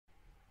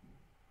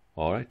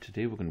Alright,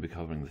 today we're going to be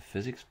covering the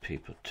Physics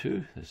Paper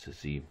 2. This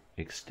is the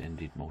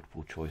extended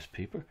multiple choice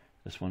paper.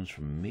 This one's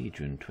from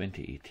May-June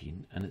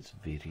 2018 and it's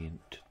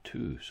variant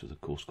 2, so the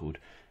course code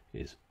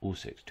is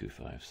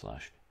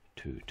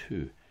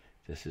 0625/22.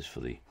 This is for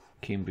the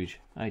Cambridge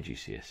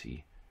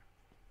IGCSE,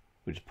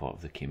 which is part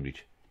of the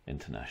Cambridge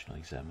International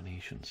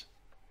Examinations.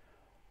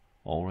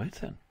 Alright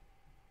then,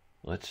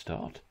 let's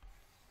start.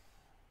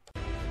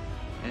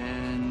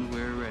 And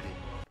we're ready.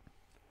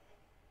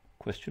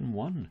 Question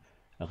 1.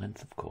 A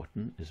length of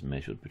cotton is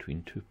measured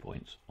between 2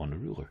 points on a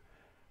ruler.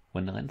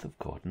 When the length of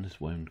cotton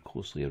is wound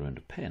closely around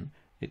a pen,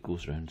 it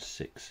goes round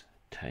 6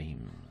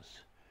 times.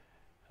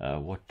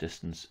 What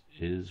distance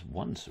is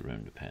once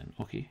around a pen?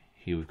 Okay,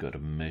 here we've got a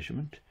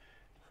measurement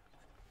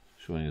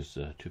showing us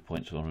 2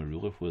 points on a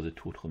ruler where the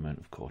total amount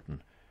of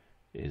cotton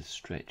is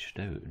stretched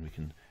out, and we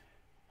can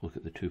look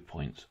at the 2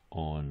 points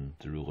on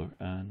the ruler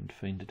and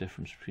find the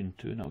difference between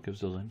two, and that gives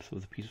the length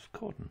of the piece of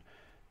cotton.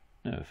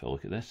 Now if I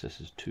look at this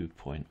is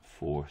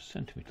 2.4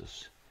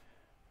 centimeters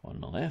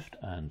on the left,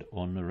 and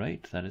on the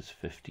right that is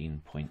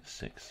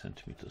 15.6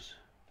 centimeters.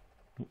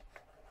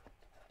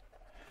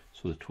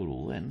 So the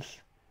total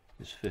length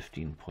is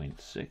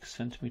 15.6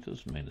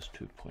 centimeters minus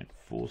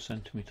 2.4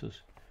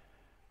 centimeters,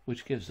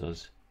 which gives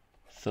us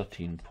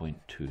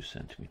 13.2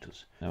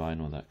 centimeters. Now I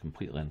know that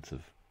complete length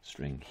of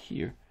string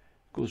here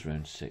goes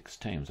around 6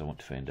 times. I want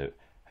to find out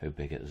how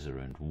big it is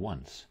around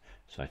once.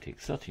 So I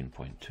take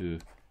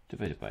 13.2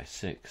 divided by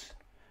 6,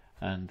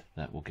 and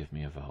that will give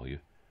me a value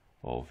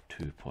of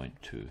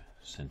 2.2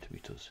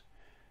 centimeters.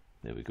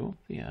 There we go.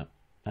 The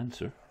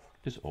answer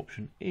is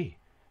option A,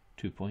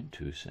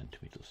 2.2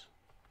 centimeters.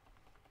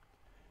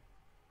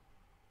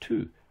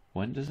 2.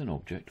 When does an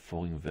object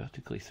falling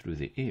vertically through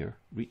the air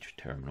reach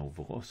terminal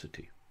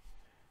velocity?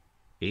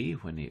 A,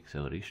 when the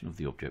acceleration of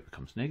the object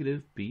becomes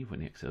negative. B,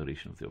 when the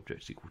acceleration of the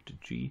object is equal to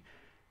g.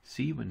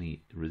 C, when the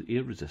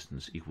air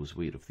resistance equals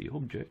weight of the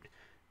object.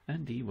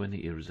 And D, when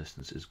the air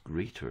resistance is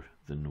greater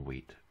than the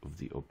weight of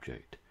the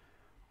object.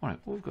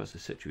 Alright, what we've got is a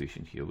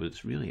situation here where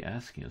it's really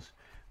asking us,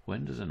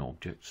 when does an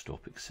object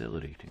stop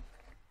accelerating?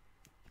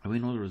 And we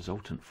know the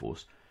resultant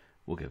force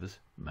will give us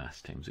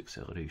mass times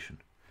acceleration.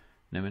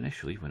 Now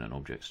initially, when an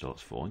object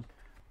starts falling,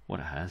 what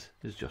it has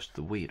is just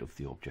the weight of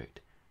the object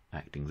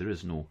acting. There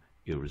is no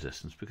air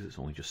resistance because it's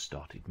only just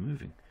started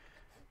moving.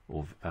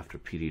 After a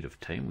period of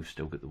time, we've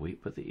still got the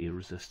weight, but the air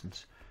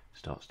resistance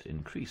starts to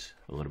increase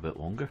a little bit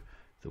longer.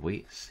 The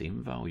weight,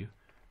 same value,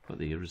 but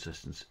the air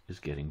resistance is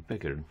getting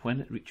bigger, and when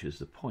it reaches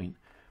the point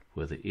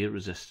where the air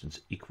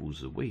resistance equals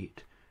the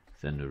weight,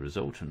 then the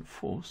resultant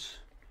force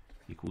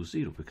equals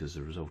 0, because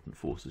the resultant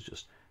force is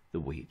just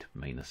the weight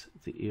minus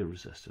the air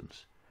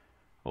resistance.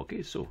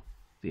 Okay, so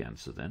the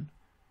answer then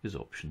is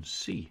option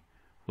C.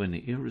 When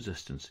the air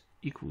resistance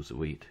equals the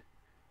weight,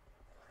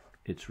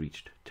 it's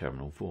reached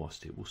terminal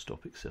velocity. It will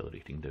stop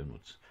accelerating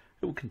downwards.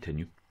 It will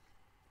continue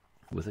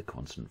with a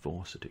constant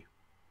velocity.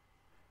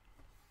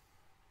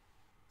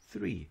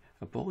 3.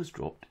 A ball is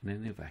dropped in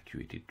an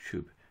evacuated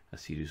tube. A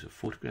series of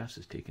photographs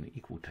is taken at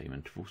equal time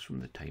intervals from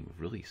the time of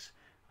release.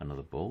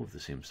 Another ball of the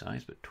same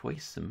size but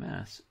twice the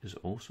mass is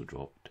also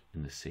dropped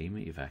in the same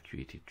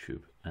evacuated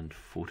tube and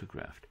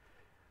photographed.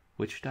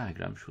 Which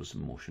diagram shows the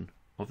motion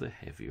of the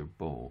heavier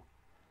ball?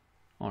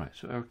 Alright,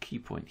 so our key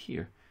point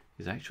here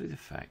is actually the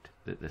fact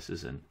that this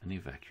is in an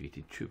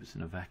evacuated tube. It's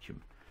in a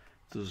vacuum.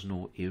 There's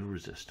no air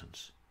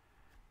resistance,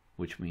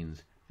 which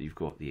means that you've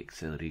got the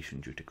acceleration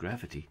due to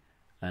gravity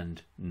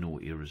and no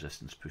air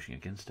resistance pushing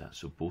against that.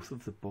 So both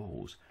of the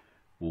balls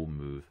will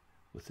move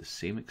with the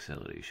same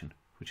acceleration,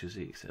 which is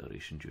the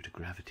acceleration due to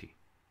gravity.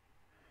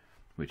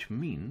 Which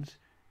means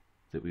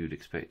that we would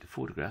expect the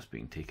photographs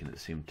being taken at the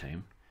same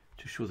time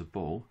to show the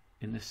ball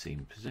in the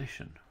same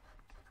position.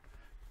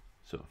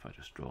 So if I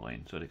just draw a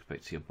line, so I'd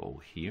expect to see a ball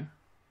here.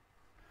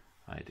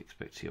 I'd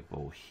expect to see a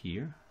ball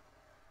here.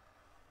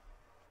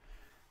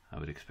 I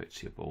would expect to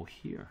see a ball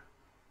here.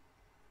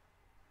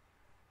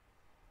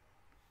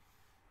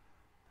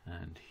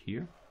 And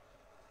here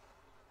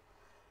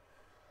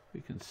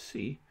we can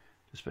see,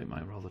 despite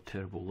my rather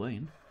terrible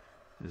line,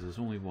 there's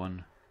only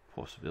one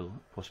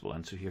possible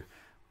answer here,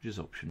 which is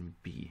option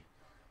B,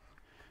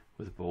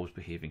 where the ball is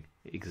behaving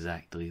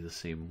exactly the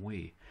same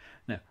way.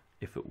 Now,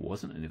 if it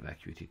wasn't an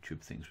evacuated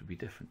tube, things would be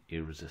different.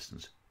 Air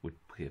resistance would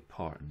play a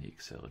part in the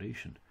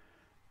acceleration,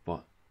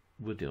 but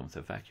we're dealing with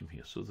a vacuum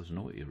here, so there's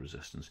no air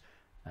resistance,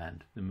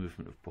 and the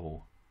movement of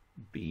ball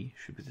B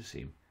should be the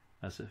same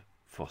as the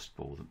first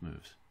ball that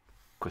moves.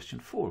 Question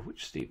 4.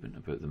 Which statement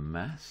about the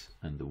mass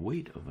and the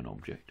weight of an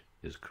object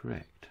is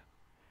correct?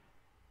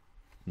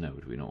 Now,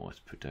 what do we know? Let's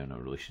put down our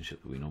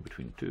relationship that we know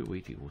between two.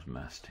 Weight equals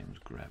mass times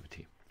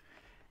gravity.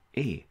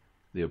 A.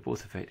 They are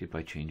both affected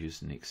by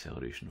changes in the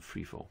acceleration of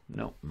freefall.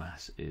 No,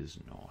 mass is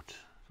not.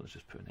 So let's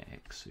just put an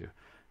X here.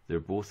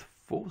 They're both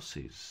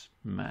forces.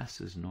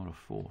 Mass is not a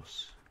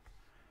force.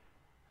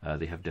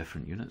 They have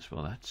different units.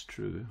 Well, that's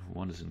true.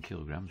 One is in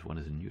kilograms, one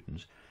is in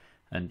newtons.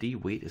 And D.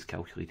 Weight is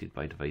calculated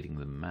by dividing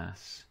the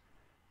mass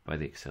by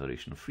the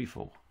acceleration of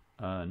freefall.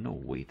 No,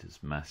 weight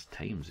is mass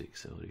times the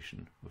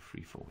acceleration of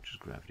freefall, which is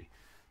gravity.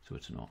 So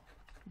it's not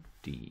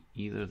D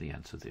either. The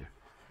answer there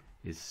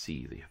is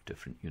C. They have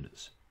different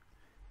units.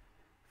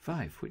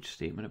 5. Which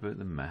statement about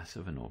the mass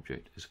of an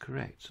object is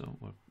correct? So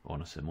we're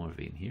on a similar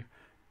vein here.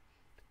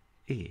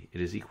 A.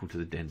 It is equal to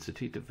the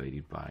density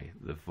divided by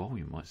the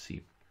volume. Let's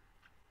see.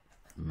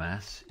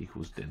 Mass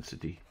equals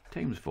density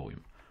times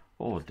volume,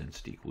 or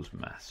density equals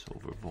mass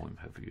over volume,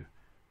 however you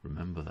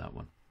remember that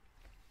one.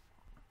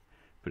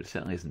 But it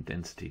certainly isn't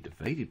density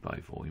divided by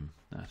volume.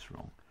 That's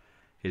wrong.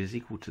 It is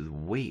equal to the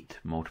weight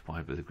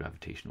multiplied by the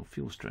gravitational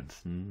field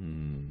strength.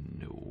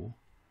 No.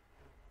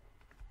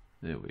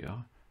 There we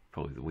are.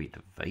 Probably the weight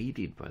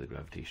divided by the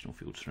gravitational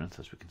field strength,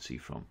 as we can see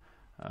from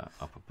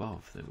up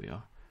above. There we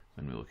are.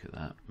 When we look at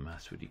that,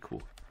 mass would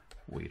equal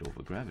weight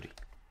over gravity.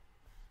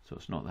 So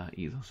it's not that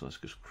either, so let's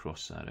just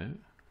cross that out.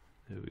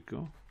 There we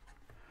go.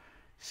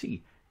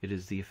 C. It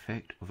is the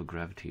effect of a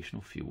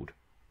gravitational field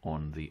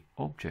on the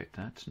object.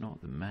 That's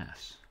not the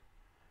mass.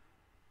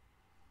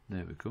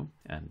 There we go.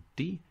 And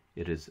D.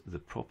 It is the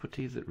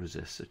property that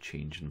resists a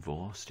change in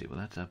velocity. Well,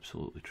 that's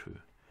absolutely true.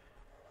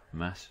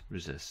 Mass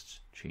resists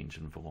change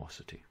in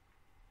velocity.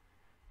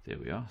 There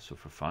we are. So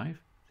for 5,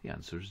 the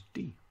answer is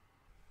D.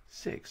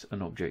 6.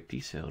 An object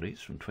decelerates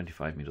from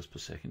 25 meters per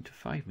second to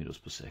 5 meters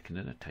per second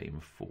in a time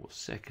of 4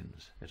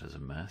 seconds. It has a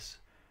mass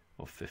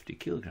of 50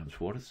 kilograms.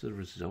 What is the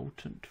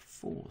resultant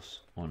force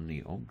on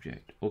the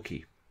object?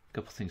 Okay, a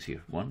couple of things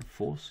here. 1,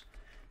 force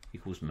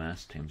equals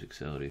mass times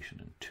acceleration.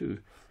 And 2,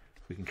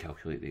 we can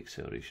calculate the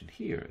acceleration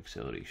here.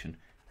 Acceleration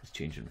is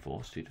change in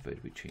velocity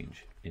divided by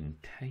change in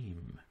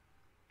time.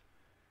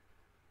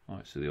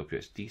 Alright, so the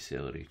object's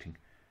decelerating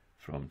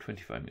from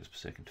 25 meters per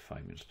second to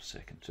 5 meters per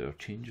second. So our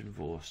change in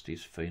velocity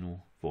is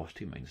final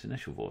velocity minus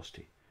initial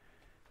velocity.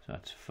 So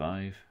that's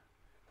 5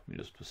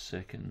 meters per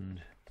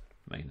second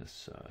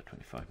minus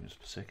 25 meters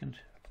per second,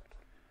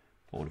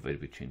 all divided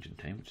by change in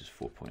time, which is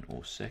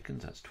 4.0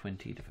 seconds. That's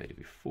 20 divided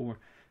by 4.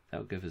 That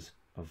will give us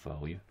a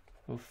value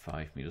of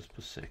 5 meters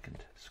per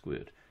second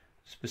squared.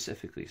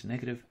 Specifically, it's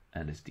negative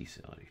and it's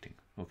decelerating.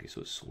 Okay,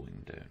 so it's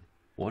slowing down.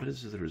 What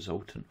is the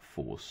resultant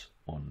force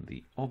on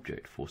the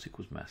object? Force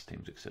equals mass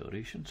times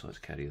acceleration, so let's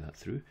carry that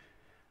through.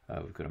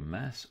 We've got a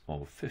mass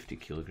of 50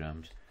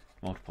 kilograms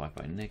multiplied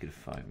by negative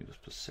 5 meters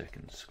per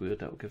second squared.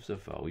 That will give us a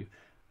value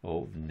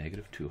of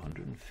negative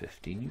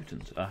 250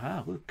 newtons.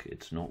 Aha, look,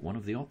 it's not one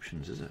of the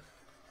options, is it?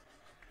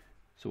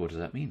 So what does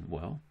that mean?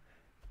 Well,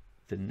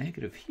 the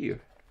negative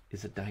here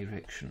is a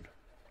direction.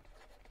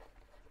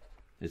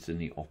 It's in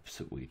the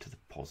opposite way to the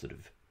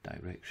positive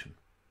direction.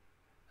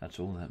 That's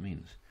all that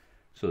means.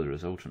 So the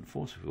resultant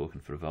force, if we're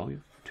looking for a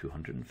value,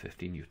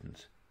 250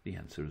 newtons. The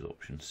answer is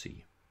option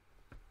C.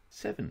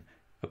 7.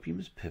 A beam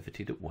is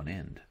pivoted at one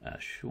end,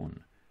 as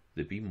shown.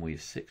 The beam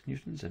weighs 6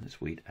 newtons and its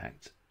weight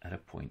acts at a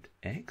point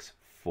X,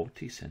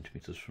 40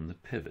 centimeters from the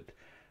pivot.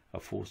 A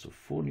force of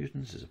 4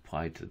 newtons is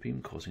applied to the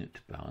beam, causing it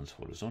to balance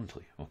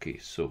horizontally. Okay,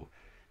 so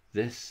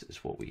this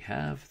is what we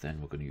have.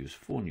 Then we're going to use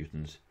 4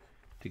 newtons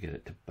to get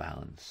it to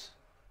balance.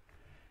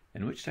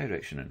 In which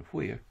direction and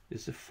where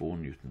is the 4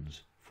 Newton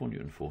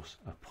force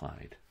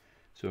applied?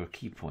 So our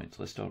key points,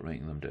 let's start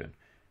writing them down.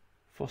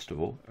 First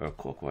of all, our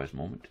clockwise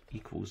moment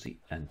equals the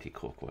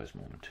anti-clockwise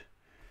moment.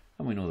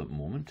 And we know that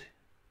moment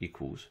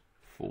equals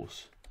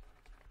force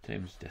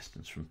times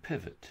distance from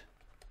pivot.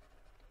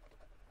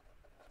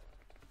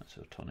 That's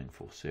our turning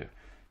force there.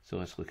 So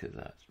let's look at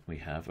that. We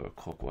have our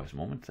clockwise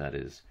moment, that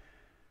is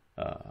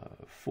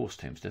force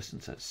times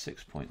distance, that's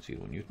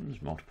 6.0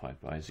 newtons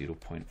multiplied by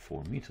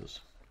 0.4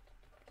 meters.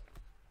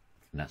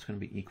 And that's going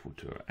to be equal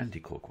to our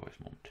anti-clockwise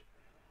moment.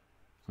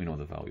 We know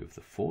the value of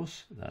the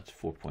force, that's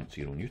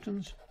 4.0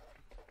 newtons,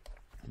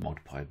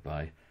 multiplied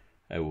by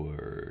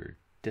our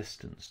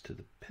distance to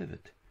the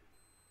pivot.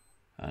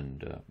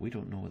 And we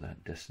don't know what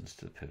that distance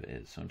to the pivot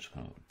is, so I'm just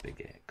going to go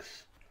big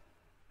X.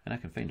 And I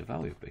can find a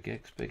value of big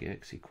X. Big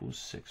X equals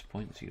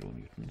 6.0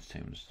 newtons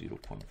times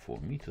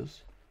 0.4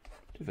 meters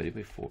divided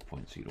by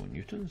 4.0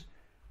 newtons.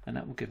 And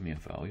that will give me a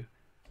value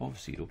of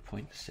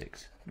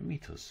 0.6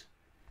 meters.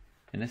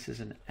 And this is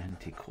an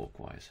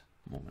anti-clockwise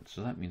moment,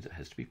 so that means it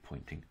has to be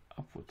pointing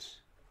upwards.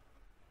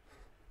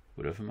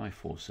 Whatever my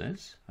force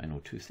is, I know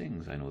two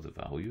things. I know the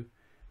value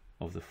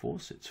of the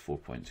force, it's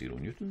 4.0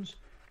 newtons,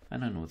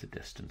 and I know the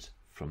distance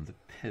from the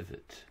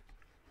pivot.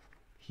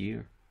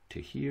 Here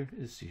to here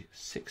is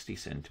 60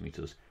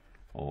 centimeters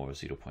or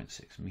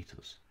 0.6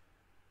 meters.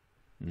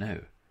 Now,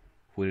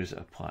 where is it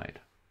applied?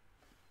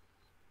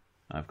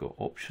 I've got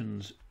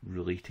options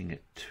relating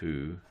it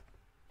to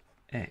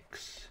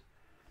X.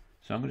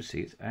 So I'm going to say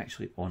it's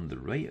actually on the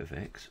right of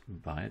X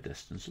by a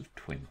distance of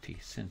 20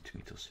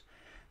 centimeters.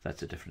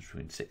 That's the difference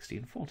between 60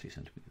 and 40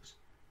 centimeters.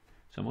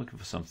 So I'm looking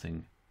for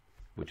something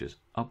which is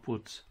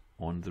upwards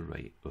on the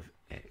right of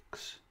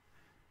X.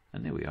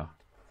 And there we are.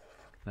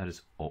 That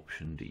is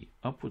option D,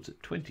 upwards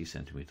at 20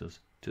 centimeters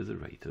to the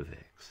right of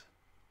X.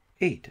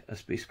 8. A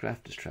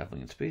spacecraft is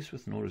travelling in space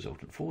with no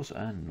resultant force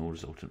and no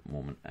resultant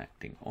moment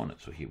acting on it.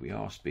 So here we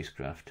are,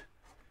 spacecraft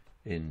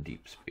in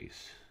deep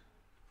space.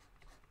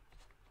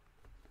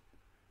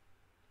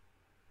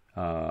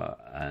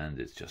 And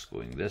it's just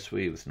going this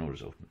way with no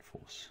resultant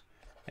force.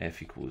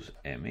 F equals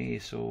ma,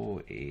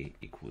 so A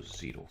equals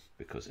 0,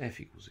 because F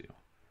equals 0.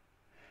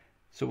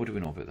 So what do we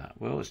know about that?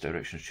 Well, its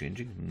direction is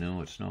changing.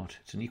 No, it's not.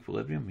 It's an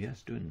equilibrium. Yeah,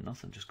 it's doing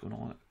nothing, just going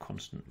on at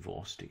constant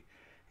velocity.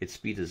 Its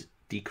speed is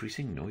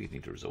decreasing. No, you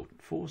need a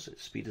resultant force.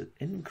 Its speed is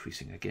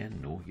increasing. Again,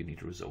 no, you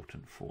need a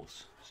resultant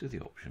force. So the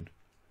option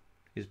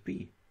is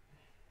B.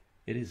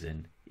 It is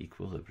in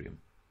equilibrium.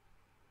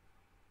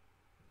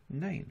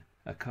 9.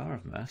 A car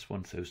of mass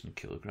 1,000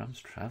 kilograms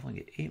travelling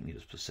at 8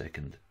 meters per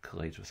second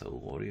collides with a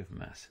lorry of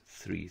mass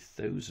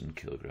 3,000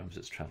 kilograms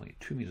that's travelling at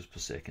 2 meters per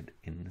second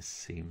in the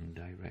same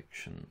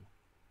direction.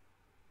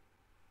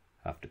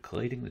 After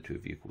colliding, the two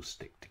vehicles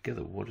stick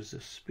together. What is the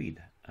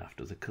speed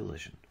after the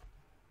collision?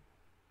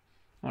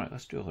 Alright,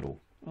 let's do a little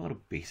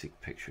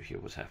basic picture here.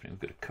 What's happening?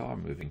 We've got a car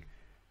moving.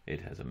 It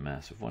has a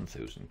mass of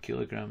 1,000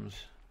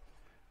 kilograms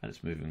and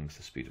it's moving with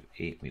the speed of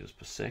 8 meters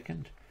per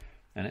second,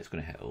 and it's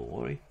going to hit a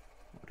lorry.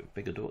 I'll do a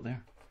bigger dot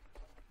there,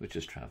 which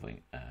is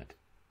travelling at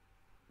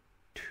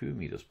 2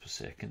 meters per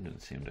second in the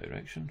same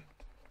direction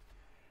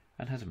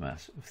and has a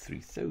mass of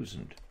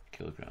 3,000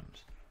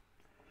 kilograms.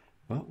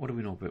 Well, what do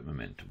we know about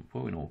momentum?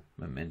 Well, we know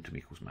momentum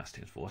equals mass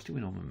times velocity.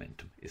 We know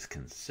momentum is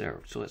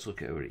conserved. So let's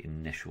look at our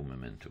initial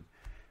momentum.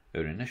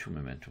 Our initial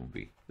momentum will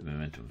be the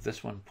momentum of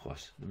this one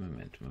plus the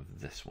momentum of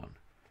this one.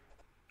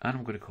 And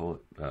I'm going to call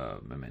it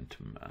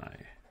momentum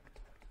I.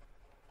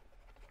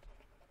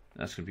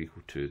 That's going to be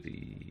equal to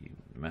the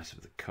mass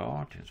of the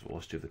car times the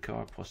velocity of the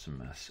car plus the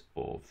mass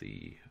of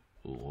the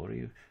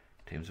lorry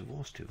times the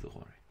velocity of the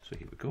lorry. So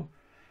here we go.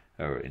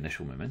 Our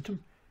initial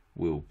momentum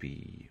will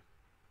be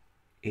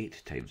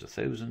 8 times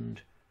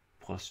 1,000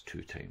 plus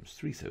 2 times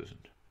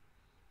 3,000.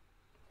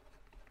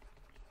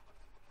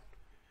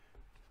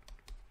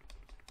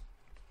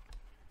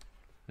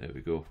 There we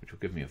go, which will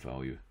give me a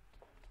value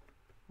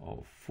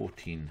of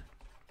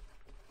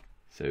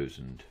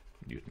 14,000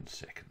 Newton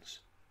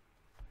seconds.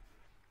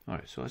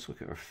 Alright, so let's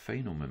look at our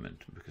final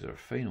momentum, because our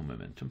final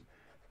momentum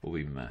will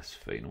be mass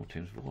final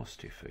times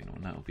velocity final,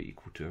 and that will be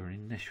equal to our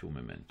initial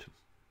momentum.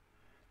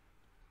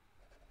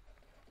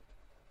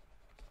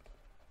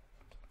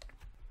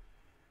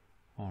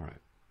 Alright,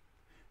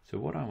 so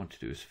what I want to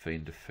do is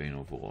find the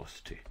final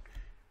velocity.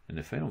 And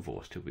the final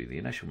velocity will be the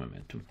initial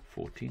momentum,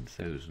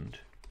 14,000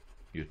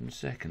 Newton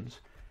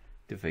seconds,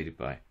 divided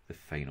by the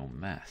final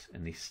mass,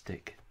 and they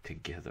stick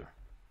together.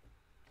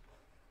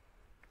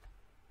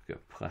 We've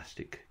got a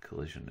plastic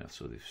collision there,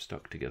 so they've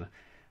stuck together,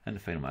 and the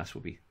final mass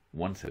will be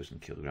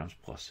 1,000 kilograms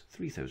plus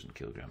 3,000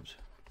 kilograms.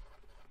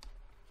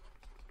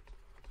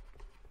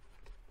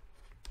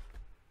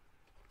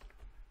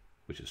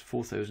 Which is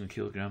 4,000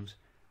 kilograms,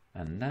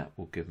 and that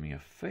will give me a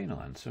final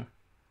answer,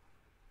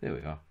 there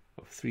we are,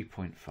 of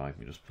 3.5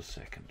 meters per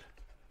second,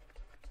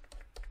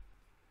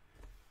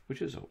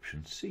 which is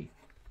option C.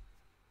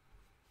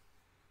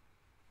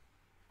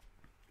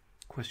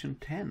 Question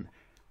 10.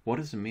 What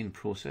is the main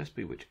process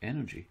by which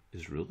energy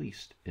is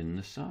released in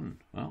the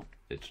sun? Well,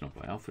 it's not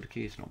by alpha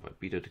decay, it's not by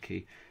beta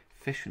decay.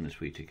 Fission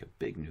is where you take a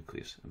big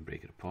nucleus and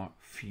break it apart.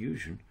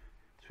 Fusion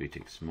is where you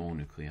take small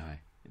nuclei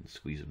and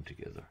squeeze them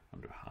together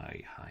under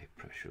high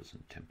pressures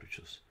and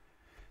temperatures.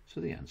 So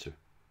the answer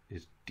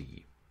is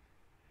D.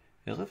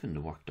 11.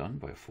 The work done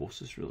by a force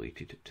is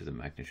related to the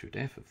magnitude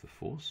F of the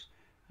force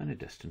and the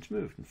distance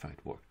moved. In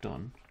fact, work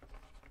done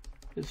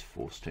is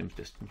force times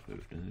distance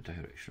moved in the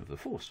direction of the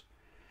force.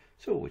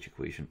 So which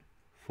equation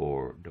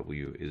for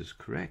W is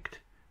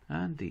correct?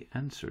 And the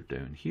answer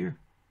down here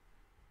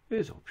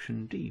is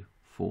option D,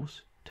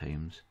 force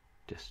times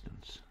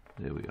distance.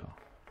 There we are.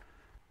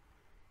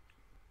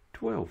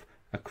 12.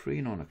 A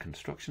crane on a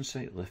construction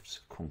site lifts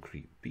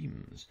concrete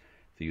beams.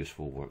 The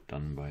useful work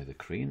done by the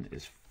crane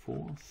is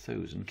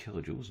 4,000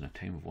 kilojoules in a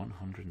time of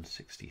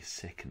 160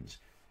 seconds.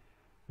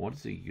 What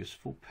is the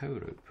useful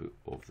power output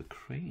of the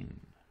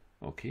crane?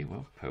 Okay,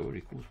 well, power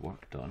equals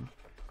work done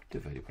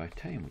divided by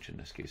time, which in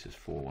this case is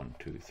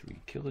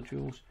 4123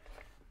 kilojoules.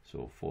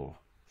 So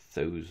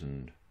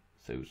 4,000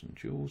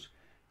 joules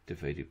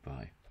divided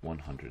by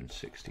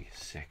 160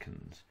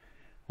 seconds.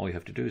 All you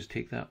have to do is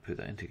take that, put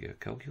that into your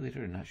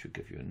calculator, and that should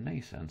give you a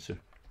nice answer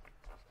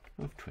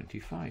of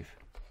 25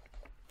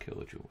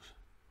 kilojoules.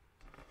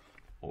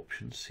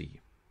 Option C.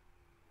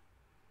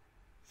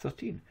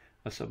 13.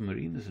 A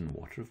submarine is in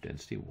water of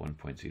density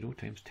 1.0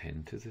 times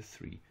 10 to the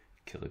 3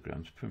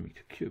 kilograms per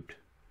meter cubed.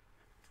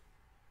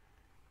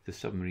 The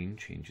submarine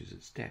changes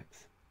its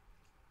depth.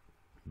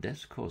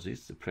 This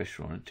causes the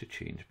pressure on it to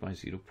change by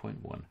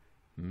 0.1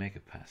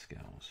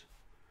 megapascals.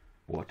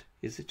 What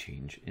is the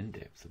change in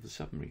depth of the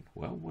submarine?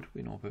 Well, what do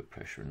we know about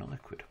pressure in a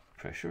liquid?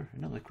 Pressure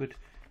in a liquid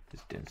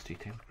is density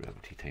times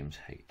gravity times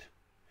height.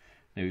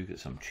 Now we've got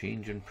some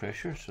change in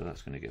pressure, so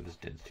that's going to give us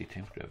density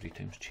times gravity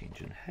times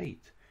change in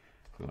height.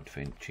 If we want to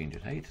find change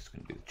in height, it's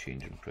going to be the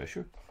change in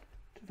pressure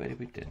divided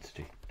by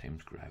density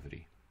times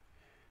gravity.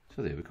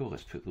 So there we go,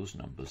 let's put those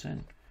numbers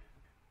in.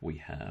 We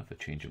have a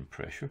change in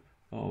pressure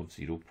of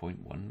 0.1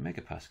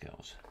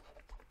 megapascals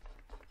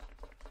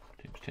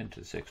times 10 to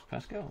the 6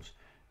 pascals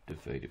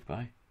divided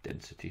by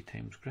density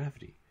times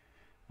gravity.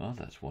 Well,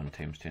 that's 1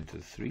 times 10 to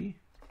the 3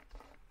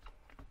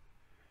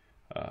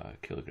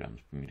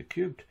 kilograms per meter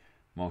cubed,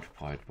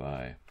 multiplied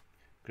by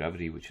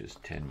gravity, which is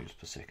 10 meters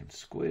per second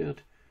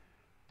squared.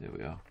 There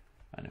we are.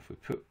 And if we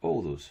put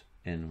all those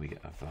in, we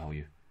get a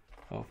value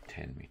of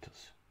 10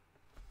 meters,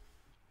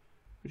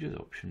 which is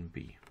option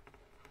B.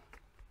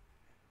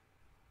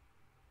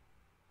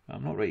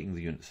 I'm not writing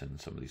the units in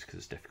some of these because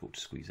it's difficult to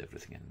squeeze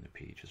everything in the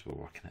page as we're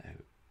working it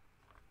out.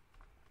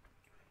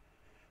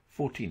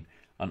 14.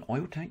 An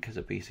oil tank has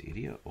a base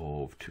area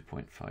of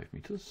 2.5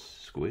 meters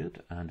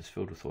squared and is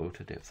filled with oil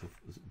to a depth of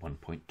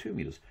 1.2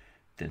 meters.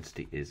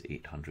 Density is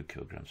 800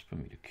 kilograms per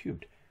meter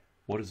cubed.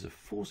 What is the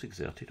force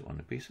exerted on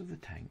the base of the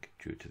tank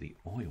due to the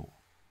oil?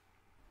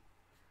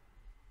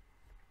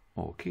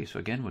 Okay, so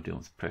again we're dealing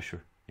with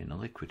pressure in a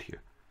liquid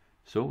here.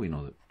 So we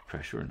know that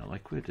pressure in a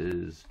liquid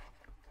is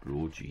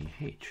rho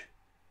GH.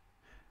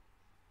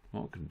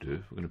 What we're going to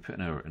do, we're going to put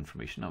in our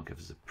information, that'll give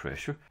us the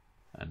pressure,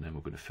 and then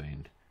we're going to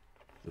find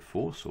the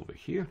force over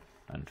here,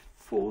 and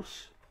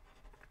force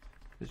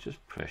is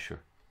just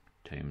pressure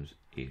times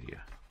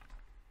area.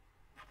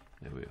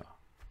 There we are.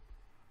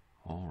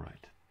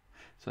 Alright,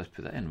 so let's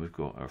put that in. We've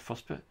got our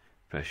first bit,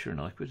 pressure in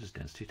a liquid is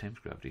density times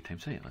gravity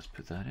times height. Let's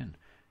put that in.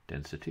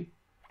 Density,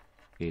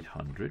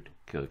 800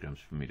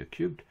 kilograms per meter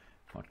cubed,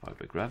 multiplied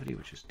by gravity,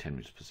 which is 10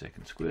 meters per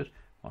second squared,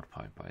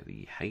 multiplied by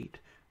the height,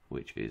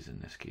 which is in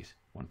this case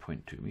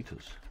 1.2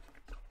 meters.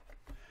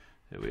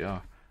 There we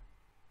are.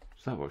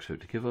 So that works out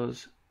to give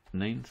us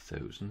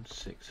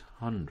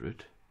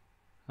 9,600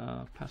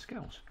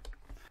 pascals.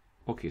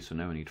 Okay, so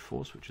now we need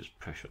force, which is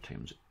pressure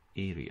times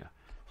area.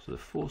 So the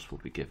force will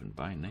be given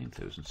by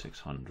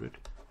 9,600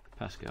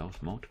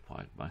 pascals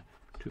multiplied by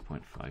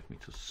 2.5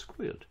 meters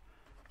squared.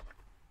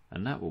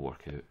 And that will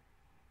work out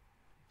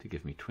to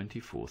give me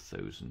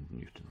 24,000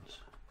 newtons,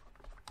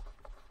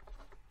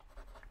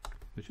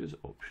 which is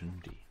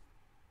option D.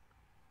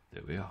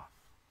 There we are.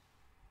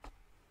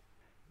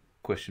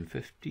 Question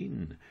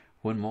 15.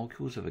 When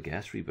molecules of a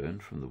gas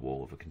rebound from the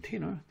wall of a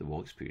container, the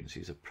wall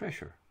experiences a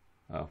pressure.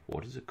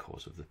 What is the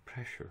cause of the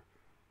pressure?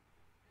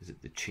 Is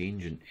it the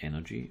change in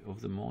energy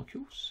of the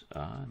molecules?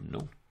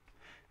 No.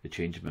 The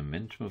change in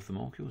momentum of the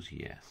molecules?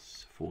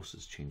 Yes. Force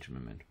is change in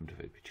momentum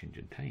divided by change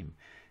in time.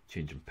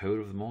 Change in power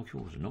of the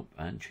molecules? Nope.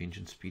 And change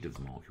in speed of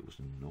the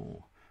molecules?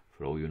 No.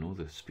 For all you know,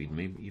 the speed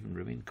may even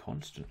remain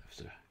constant if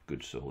it's a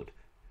good solid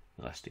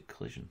elastic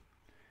collision.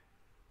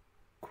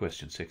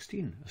 Question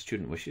 16. A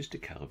student wishes to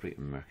calibrate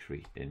a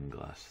mercury in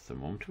glass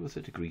thermometer with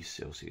a degrees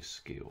Celsius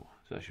scale.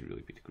 It should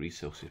really be degrees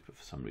Celsius, but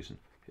for some reason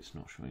it's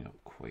not showing up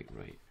quite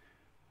right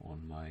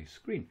on my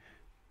screen.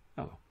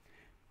 Oh well.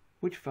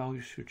 Which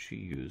value should she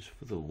use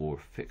for the lower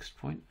fixed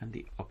point and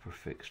the upper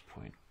fixed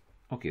point?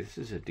 Okay, this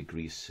is a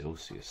degrees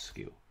Celsius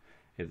scale.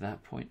 At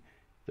that point,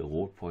 the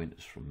lower point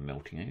is from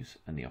melting ice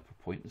and the upper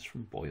point is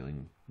from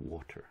boiling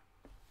water.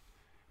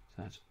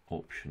 So that's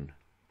option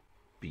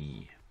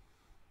B.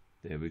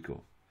 There we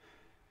go.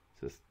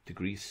 So the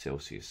degrees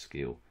Celsius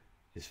scale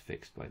is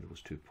fixed by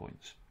those 2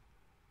 points.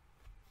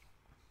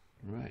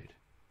 Right.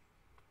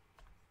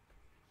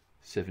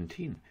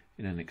 17.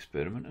 In an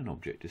experiment, an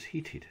object is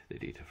heated. The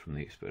data from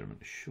the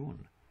experiment is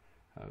shown.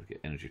 We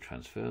get energy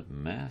transferred,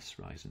 mass,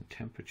 rise in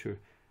temperature,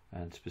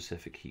 and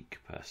specific heat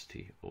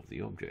capacity of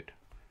the object.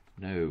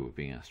 Now we're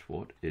being asked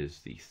what is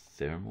the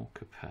thermal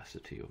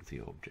capacity of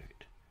the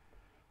object.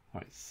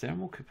 Alright,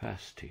 thermal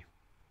capacity.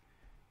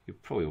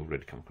 You've probably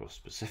already come across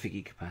specific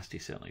heat capacity,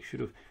 certainly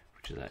should have,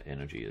 which is that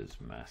energy is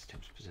mass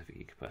times specific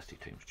heat capacity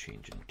times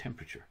change in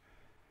temperature.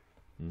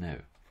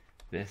 Now,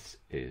 this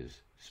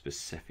is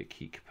specific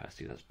heat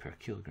capacity, that's per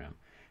kilogram.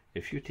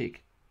 If you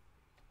take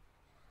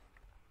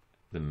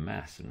the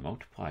mass and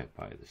multiply it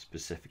by the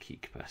specific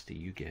heat capacity,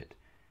 you get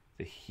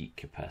the heat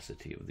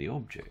capacity of the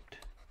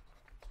object.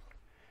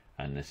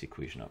 And this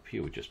equation up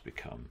here would just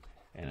become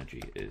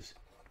energy is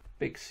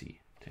big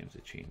C times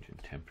the change in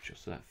temperature.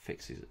 So that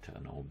fixes it to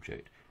an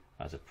object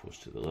as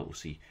opposed to the little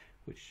c,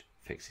 which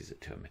fixes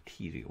it to a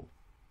material.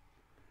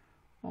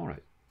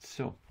 Alright,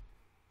 so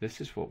this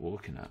is what we're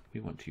looking at.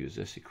 We want to use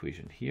this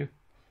equation here.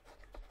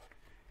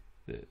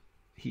 The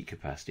heat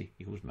capacity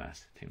equals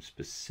mass times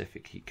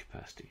specific heat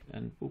capacity,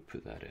 and we'll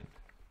put that in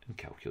and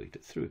calculate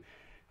it through.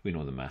 We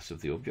know the mass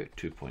of the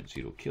object,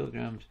 2.0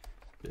 kilograms.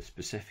 The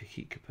specific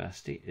heat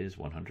capacity is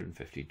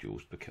 150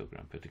 joules per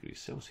kilogram per degree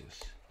Celsius.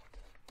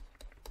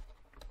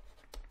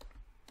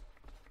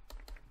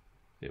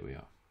 There we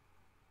are.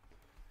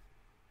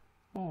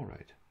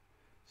 Alright,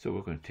 so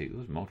we're going to take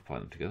those, multiply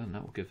them together, and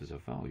that will give us a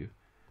value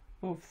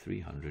of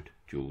 300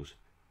 joules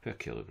per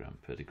kilogram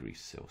per degree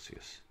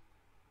Celsius.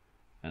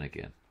 And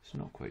again, it's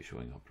not quite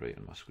showing up right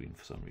on my screen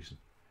for some reason,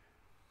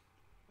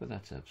 but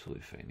that's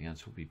absolutely fine. The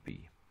answer will be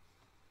B.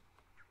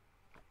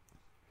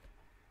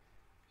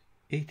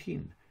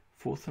 18.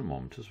 4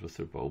 thermometers with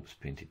their bulbs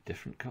painted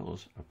different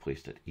colours are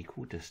placed at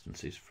equal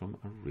distances from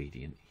a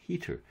radiant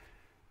heater.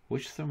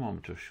 Which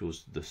thermometer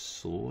shows the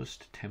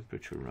slowest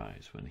temperature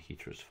rise when the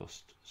heater is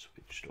first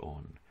switched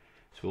on?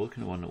 So we're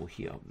looking at one that will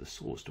heat up the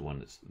slowest, the one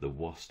that's the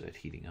worst at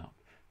heating up,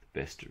 the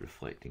best at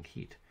reflecting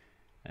heat.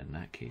 In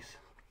that case,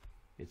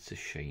 it's a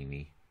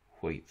shiny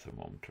white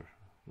thermometer.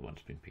 The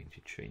one's been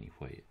painted shiny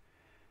white.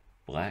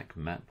 Black,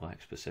 matte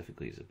black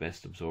specifically, is the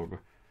best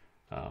absorber.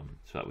 So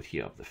that would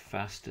heat up the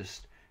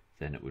fastest.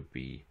 Then it would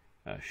be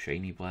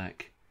shiny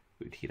black,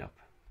 it would heat up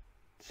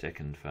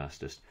second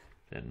fastest.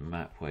 Then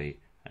matte white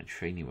and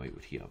shiny white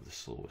would heat up the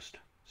slowest.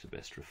 It's the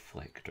best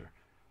reflector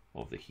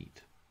of the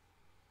heat.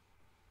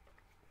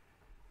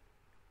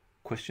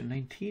 Question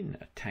 19.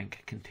 A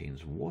tank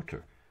contains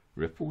water.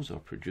 Ripples are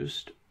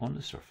produced on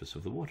the surface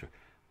of the water.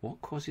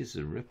 What causes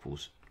the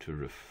ripples to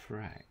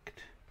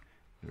refract?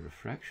 The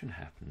refraction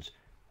happens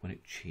when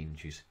it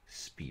changes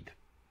speed.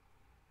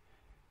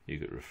 You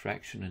get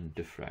refraction and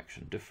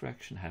diffraction.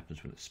 Diffraction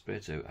happens when it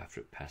spreads out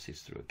after it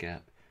passes through a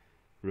gap.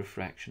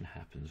 Refraction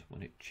happens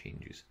when it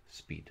changes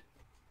speed.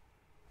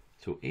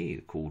 So A,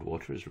 the cold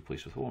water is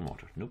replaced with warm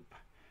water. Nope.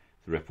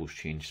 The ripples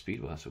change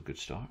speed. Well, that's a good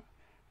start.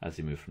 As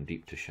they move from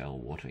deep to shallow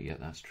water. Yeah,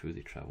 that's true.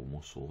 They travel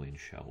more slowly in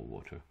shallow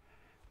water.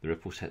 The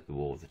ripples hit the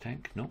wall of the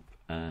tank. Nope.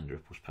 And the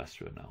ripples pass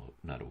through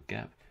a narrow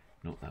gap.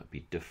 Nope, that would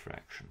be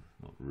diffraction,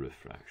 not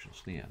refraction.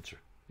 So the answer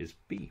is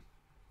B.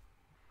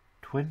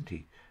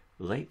 20.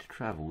 Light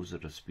travels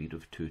at a speed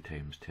of 2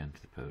 times 10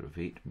 to the power of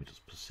 8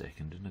 meters per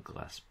second in a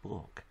glass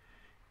block.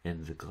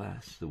 In the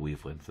glass, the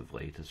wavelength of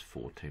light is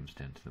 4 times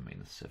 10 to the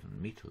minus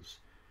 7 meters.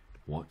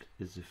 What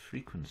is the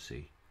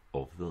frequency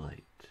of the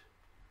light?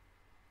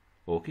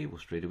 Okay, well,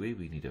 straight away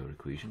we need our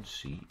equation.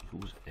 C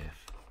equals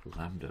F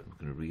lambda. I'm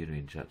going to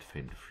rearrange that to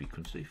find the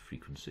frequency.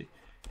 Frequency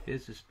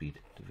is the speed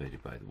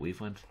divided by the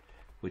wavelength,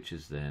 which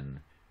is then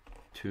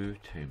 2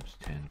 times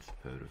 10 to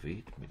the power of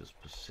 8 meters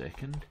per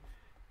second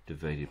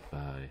divided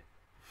by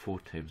 4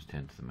 times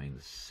 10 to the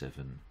minus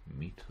 7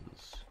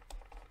 meters.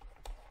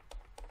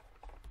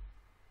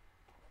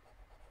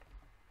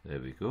 There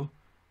we go.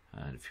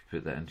 And if you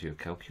put that into your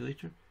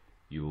calculator,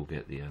 you will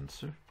get the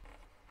answer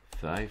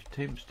 5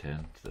 times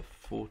 10 to the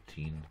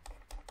 14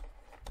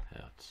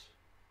 hertz.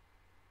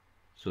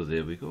 So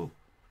there we go.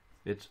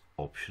 It's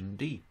option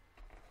D.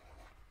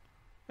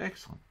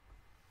 Excellent.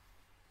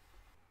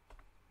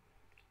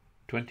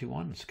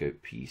 21. Scout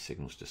P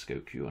signals to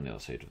Scout Q on the other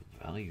side of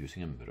the valley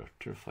using a mirror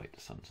to reflect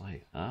the sun's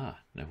light. Now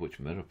which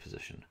mirror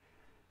position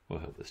will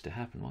help this to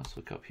happen? Well, let's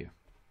look up here.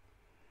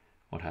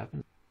 What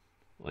happens?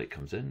 Light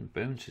comes in,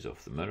 bounces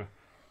off the mirror,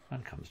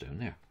 and comes down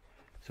there.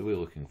 So we're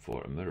looking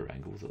for a mirror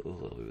angle that will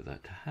allow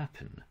that to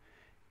happen.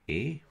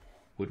 A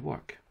would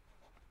work.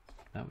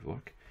 That would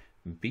work.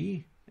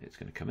 B, it's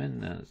going to come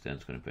in, and then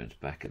it's going to bounce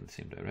back in the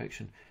same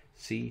direction.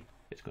 C,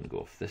 it's going to go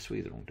off this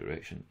way, the wrong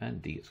direction.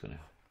 And D, it's going to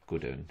go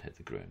down and hit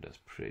the ground. That's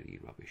pretty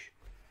rubbish.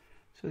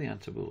 So the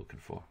answer we're looking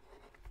for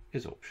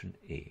is option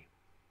A.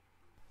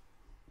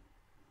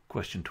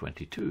 Question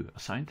 22. A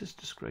scientist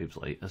describes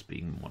light as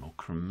being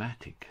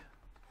monochromatic.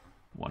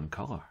 One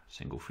colour,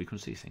 single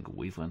frequency, single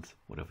wavelength,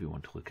 whatever you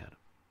want to look at.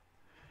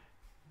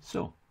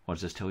 So, what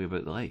does this tell you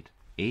about the light?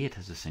 A, it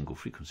has a single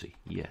frequency.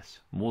 Yes.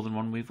 More than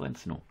one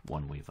wavelength? No,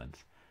 one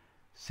wavelength.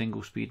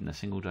 Single speed in a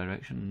single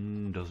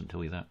direction? Doesn't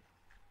tell you that.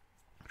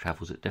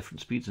 Travels at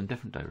different speeds in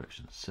different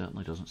directions?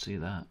 Certainly doesn't say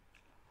that.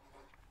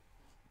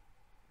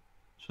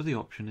 So the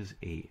option is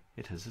A.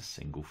 It has a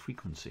single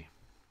frequency.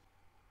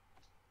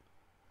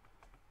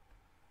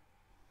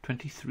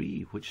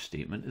 23. Which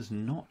statement is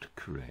not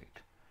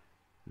correct?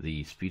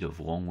 The speed of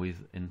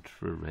long-wave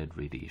infrared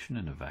radiation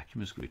in a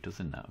vacuum is greater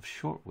than that of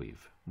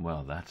short-wave.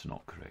 Well, that's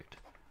not correct.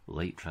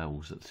 Light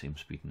travels at the same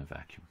speed in a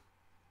vacuum.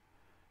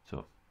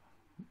 So,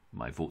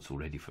 my vote's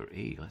already for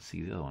A. Let's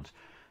see the other ones.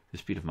 The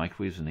speed of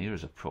microwaves in air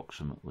is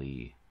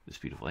approximately the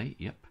speed of light.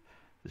 Yep.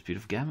 The speed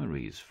of gamma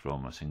rays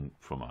from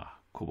a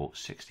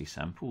cobalt-60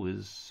 sample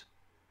is,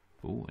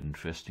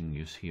 interesting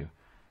use here,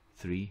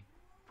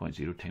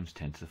 3.0 times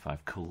 10 to the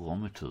 5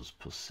 kilometers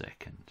per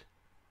second.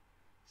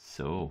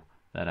 So,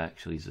 that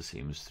actually is the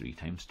same as 3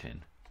 times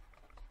 10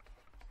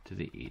 to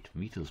the 8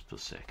 meters per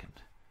second.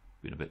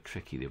 Been a bit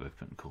tricky there by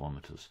putting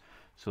kilometers.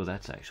 So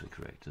that's actually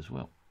correct as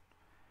well.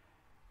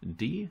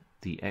 D,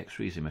 the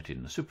X-rays emitted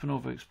in a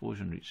supernova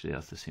explosion reach the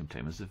Earth at the same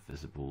time as the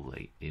visible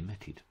light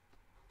emitted.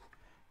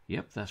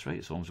 Yep, that's right,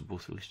 as long as they're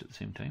both released at the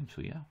same time,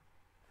 so yeah.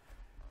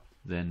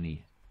 Then the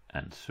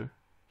answer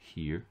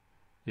here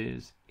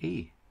is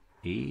A.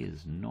 A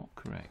is not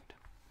correct.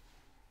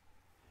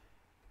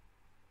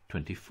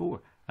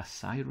 24. A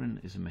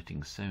siren is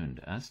emitting sound.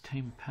 As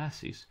time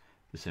passes,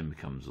 the sound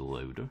becomes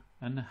louder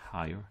and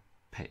higher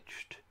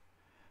pitched.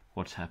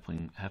 What's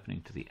happening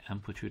to the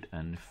amplitude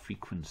and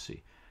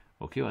frequency?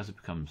 Okay, well, as it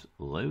becomes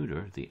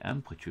louder, the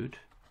amplitude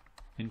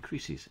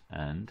increases,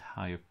 and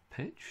higher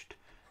pitched,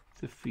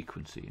 the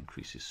frequency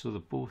increases. So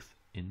they're both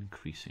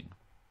increasing.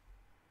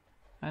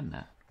 And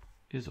that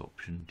is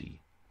option D.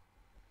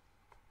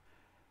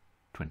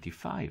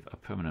 25. A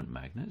permanent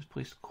magnet is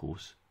placed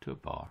close to a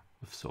bar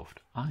of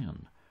soft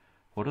iron.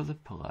 What are the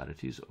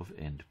polarities of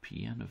end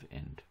P and of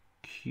end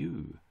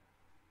Q?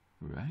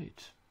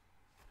 Right.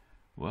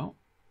 Well,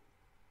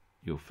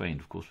 you'll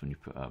find, of course, when you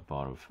put a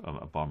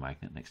bar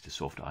magnet next to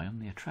soft iron,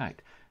 they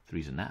attract. The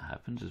reason that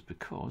happens is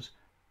because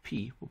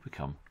P will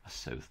become a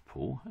south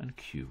pole and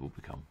Q will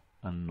become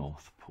a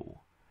north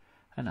pole,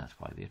 and that's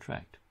why they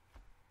attract.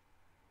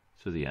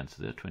 So the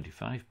answer there,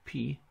 25,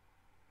 P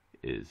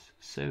is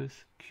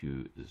south,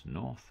 Q is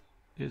north,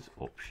 is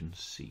option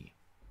C.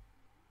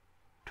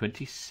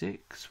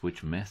 26.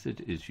 Which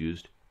method is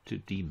used to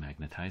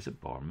demagnetize a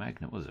bar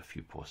magnet? Well, there's a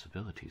few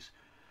possibilities.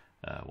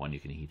 One, you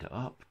can heat it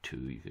up. 2,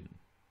 you can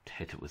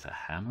hit it with a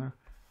hammer.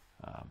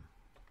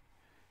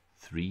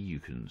 3, you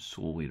can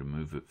slowly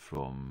remove it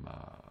from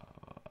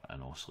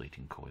an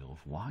oscillating coil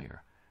of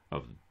wire,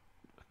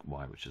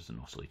 which is an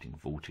oscillating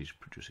voltage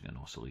producing an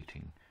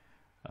oscillating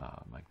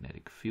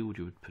magnetic field.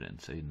 You would put it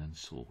inside and then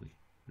slowly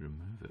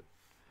remove it.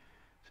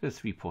 So there are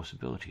 3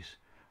 possibilities.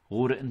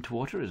 Load it into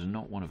water is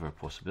not one of our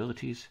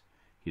possibilities.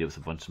 Heat it with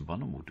a Bunsen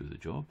burner will do the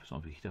job as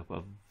long as we heat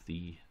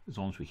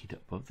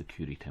it above the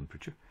Curie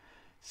temperature.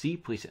 C,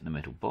 place it in a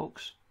metal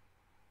box.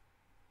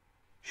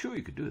 Sure,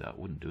 you could do that.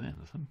 Wouldn't do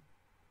anything,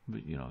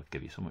 but it'd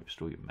give you somewhere to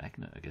store your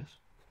magnet, I guess.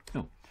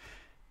 No.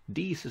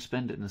 D,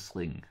 suspend it in a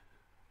sling.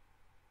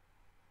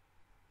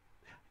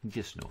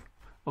 Just no.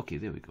 Okay,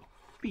 there we go.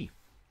 B.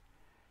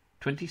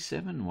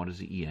 27. What is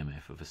the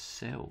EMF of a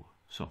cell?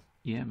 So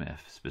EMF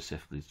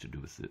specifically is to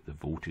do with the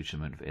voltage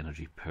amount of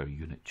energy per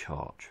unit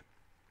charge.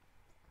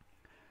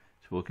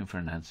 So we're looking for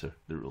an answer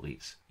that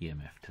relates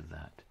EMF to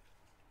that.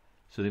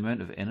 So the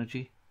amount of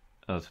energy,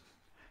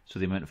 so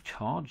the amount of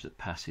charge that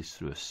passes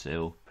through a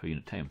cell per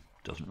unit time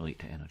doesn't relate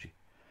to energy.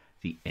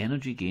 The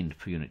energy gained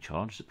per unit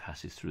charge that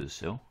passes through the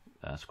cell,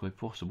 that's quite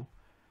possible.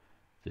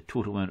 The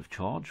total amount of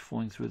charge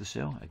flowing through the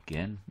cell,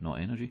 again, not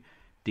energy.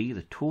 D,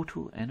 the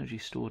total energy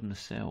stored in the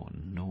cell,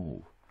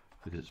 no,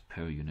 because it's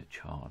per unit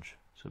charge.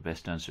 So the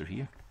best answer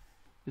here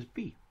is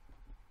B.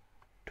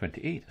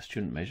 28. A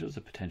student measures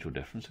the potential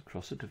difference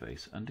across a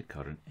device and the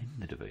current in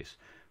the device.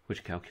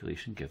 Which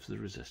calculation gives the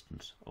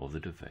resistance of the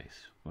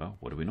device? Well,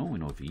 what do we know? We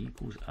know V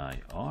equals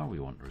IR. We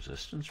want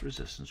resistance.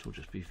 Resistance will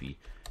just be V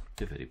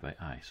divided by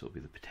I. So it'll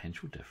be the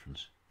potential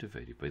difference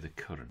divided by the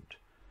current.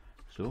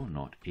 So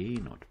not A,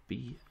 not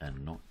B,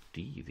 and not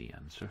D. The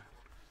answer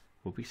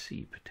will be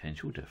C,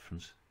 potential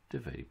difference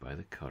divided by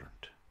the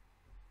current.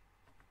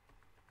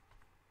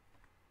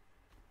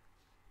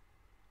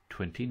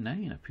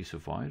 29. A piece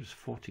of wire is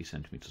 40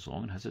 centimeters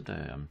long and has a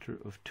diameter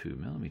of 2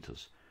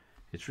 millimeters.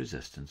 Its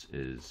resistance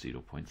is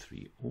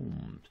 0.3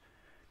 ohms.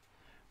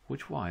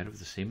 Which wire of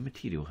the same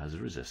material has a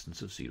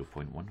resistance of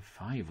 0.15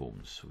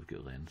 ohms? So we've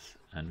got length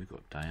and we've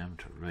got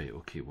diameter. Right,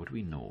 okay, what do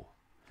we know?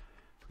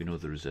 We know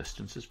the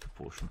resistance is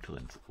proportional to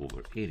length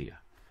over area.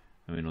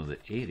 And we know the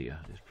area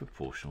is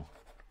proportional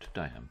to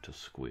diameter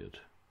squared.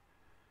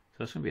 So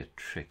that's going to be a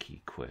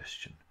tricky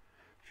question.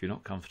 If you're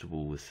not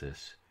comfortable with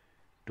this,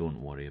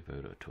 don't worry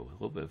about it at all. A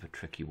little bit of a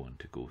tricky one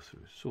to go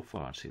through. So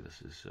far I'd say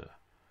this is,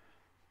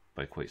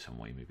 by quite some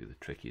way, maybe the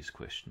trickiest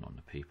question on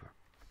the paper.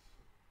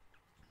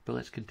 But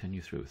let's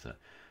continue through with that.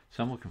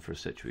 So I'm looking for a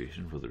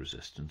situation where the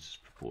resistance is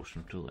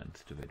proportional to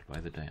length divided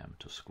by the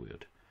diameter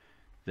squared.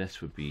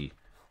 This would be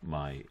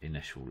my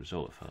initial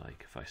result if I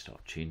like. If I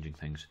start changing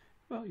things,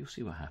 well, you'll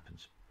see what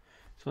happens.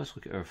 So let's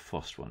look at our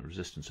first one,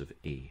 resistance of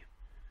A.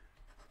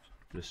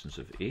 Resistance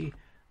of A,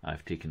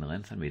 I've taken the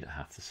length and made it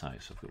half the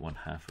size. So I've got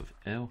 1/2 of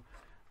L,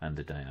 and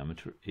the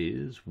diameter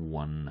is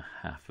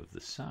 1/2 of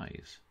the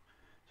size.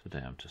 So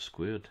diameter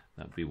squared,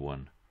 that would be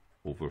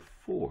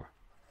 1/4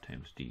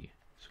 times D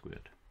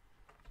squared.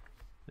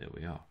 There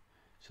we are.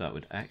 So that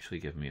would actually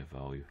give me a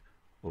value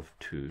of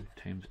 2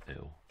 times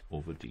L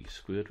over D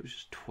squared, which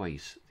is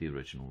twice the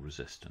original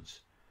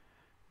resistance.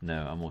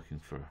 Now I'm looking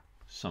for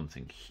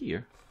something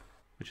here,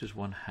 which is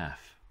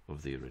 1/2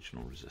 of the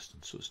original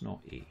resistance, so it's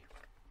not A.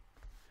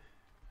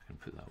 I can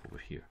put that over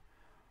here.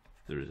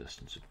 The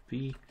resistance of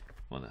B,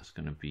 well, that's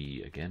going to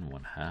be, again,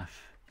 1/2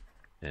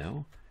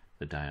 L.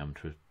 The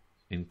diameter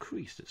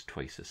increased, it's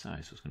twice the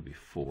size, so it's going to be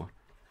 4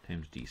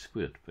 times D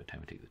squared. By the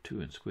time I take the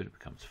 2 and square it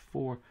becomes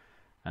 4,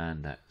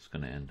 and that's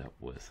going to end up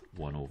with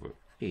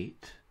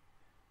 1/8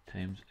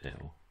 times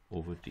L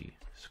over D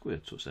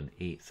squared. So it's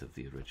 1/8 of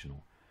the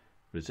original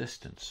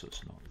resistance, so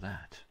it's not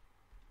that.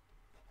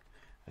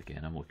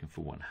 Again, I'm looking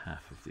for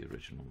 1/2 of the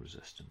original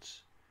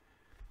resistance.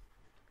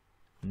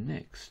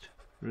 Next,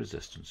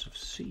 resistance of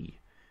C.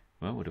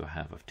 Well, what do I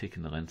have? I've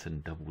taken the length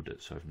and doubled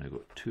it, so I've now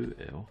got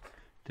 2L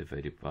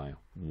divided by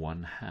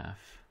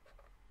 1/2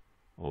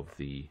 of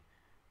the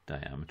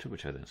diameter,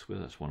 which I then square.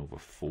 That's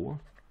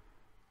 1/4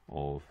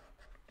 of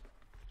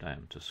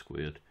diameter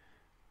squared,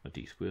 or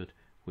D squared,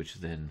 which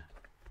then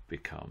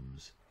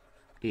becomes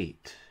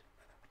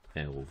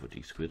 8L over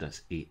D squared.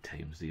 That's 8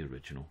 times the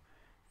original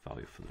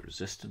value for the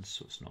resistance,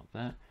 so it's not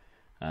that.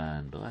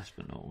 And last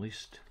but not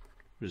least,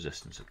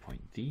 resistance at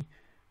point D.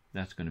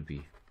 That's going to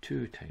be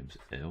 2 times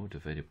L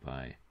divided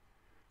by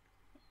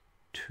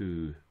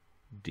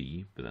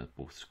 2D, but that's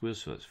both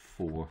squares, so that's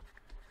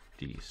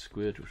 4D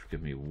squared, which will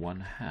give me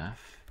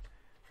 1/2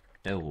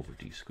 L over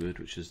D squared,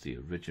 which is the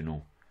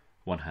original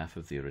 1/2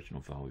 of the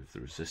original value of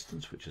the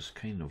resistance, which is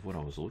kind of what I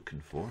was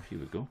looking for. Here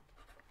we go.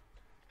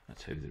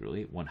 That's how they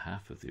relate,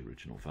 1/2 of the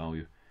original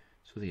value.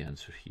 So the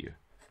answer here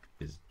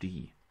is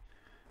D.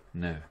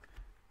 Now,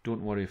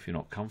 don't worry if you're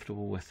not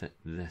comfortable with it.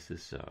 This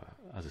is,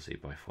 as I say,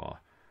 by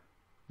far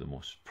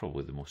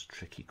probably the most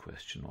tricky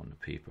question on the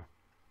paper.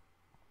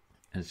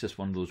 And it's just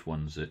one of those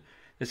ones that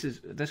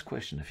this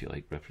question, if you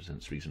like,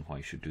 represents the reason why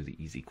you should do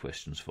the easy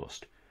questions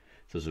first.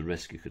 There's a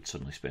risk you could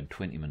suddenly spend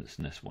 20 minutes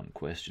in this one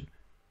question,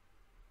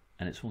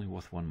 and it's only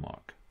worth 1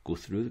 mark. Go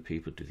through the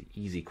paper, do the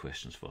easy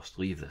questions first,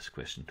 leave this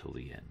question till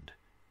the end.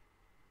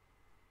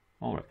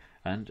 Alright,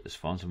 and as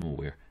far as I'm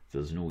aware,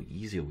 there's no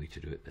easier way to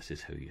do it. This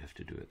is how you have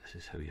to do it. This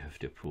is how you have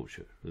to approach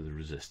it. The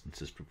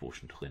resistance is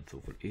proportional to length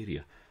over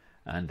area.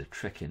 And the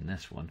trick in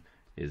this one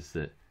is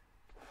that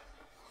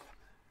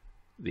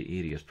the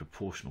area is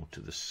proportional to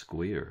the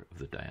square of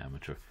the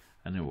diameter,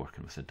 and they're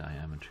working with a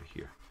diameter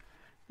here.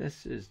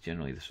 This is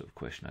generally the sort of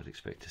question I'd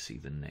expect to see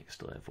the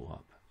next level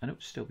up, and it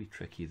would still be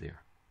tricky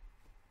there.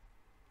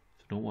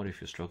 So don't worry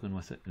if you're struggling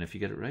with it, and if you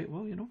get it right,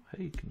 well, you know,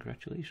 hey,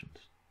 congratulations.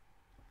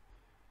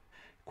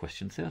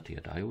 Question 30.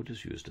 A diode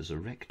is used as a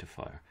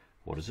rectifier.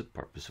 What is the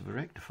purpose of a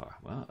rectifier?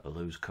 Well, it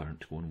allows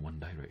current to go in one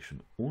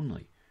direction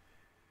only.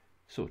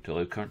 So, to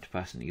allow current to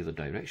pass in either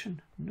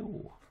direction?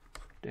 No,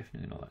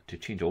 definitely not that. To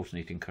change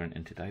alternating current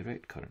into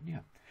direct current?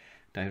 Yeah.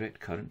 Direct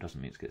current doesn't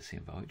mean it's got the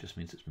same value, it just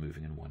means it's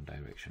moving in one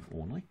direction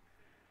only.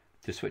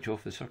 To switch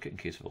off the circuit in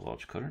case of a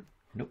large current?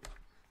 Nope.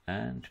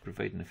 And to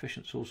provide an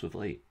efficient source of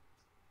light?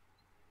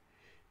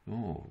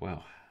 Oh,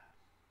 well,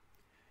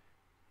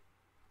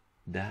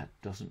 that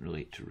doesn't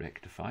relate to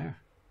rectifier,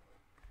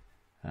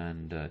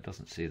 and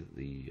doesn't say that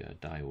the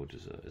diode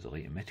is a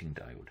light emitting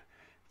diode.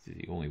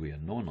 The only way a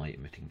non-light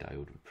emitting diode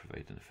would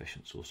provide an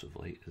efficient source of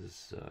light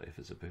is if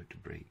it's about to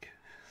break.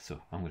 So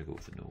I'm going to go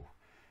with a no,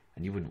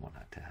 and you wouldn't want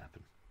that to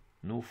happen.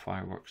 No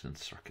fireworks in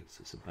circuits,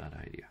 it's a bad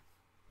idea.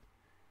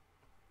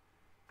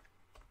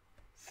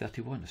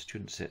 31. A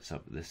student sets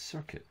up this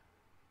circuit.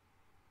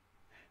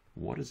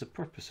 What is the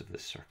purpose of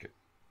this circuit?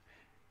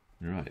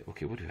 Right,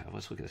 okay, what do we have?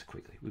 Let's look at this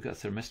quickly. We've got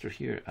a thermistor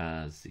here.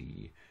 As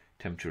the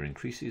temperature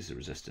increases, the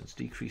resistance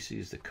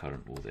decreases, the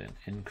current will then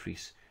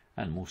increase,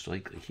 and most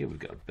likely here we've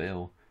got a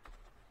bell.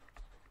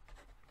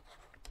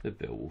 The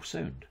bell will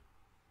sound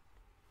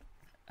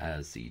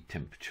as the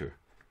temperature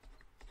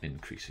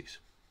increases.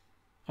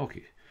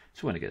 Okay,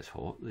 so when it gets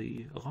hot,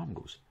 the alarm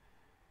goes.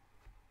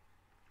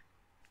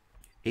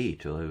 A,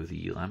 to allow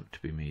the lamp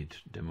to be made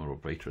dimmer or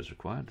brighter as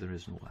required, there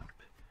is no lamp.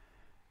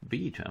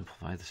 B, to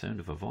amplify the sound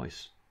of a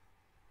voice.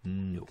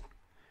 No.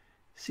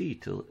 C,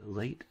 to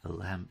light a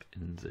lamp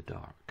in the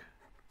dark.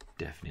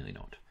 Definitely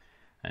not.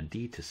 And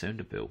D, to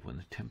sound a bell when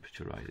the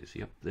temperature rises.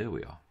 Yep, there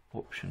we are.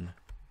 Option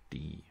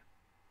D.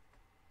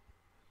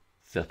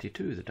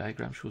 32. The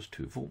diagram shows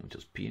 2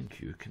 voltmeters P and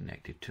Q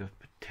connected to a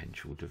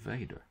potential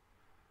divider.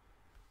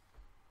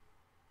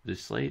 The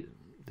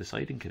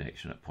sliding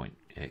connection at point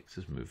X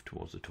is moved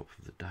towards the top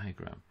of the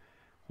diagram.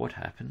 What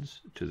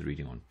happens to the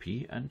reading on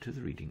P and to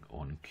the reading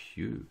on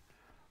Q?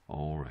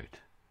 Alright.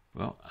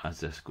 Well, as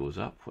this goes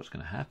up, what's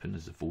going to happen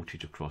is the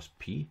voltage across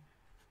P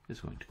is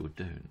going to go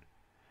down,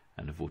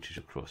 and the voltage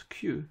across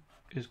Q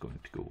is going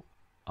to go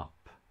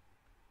up.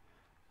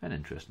 And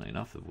interestingly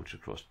enough, the voltage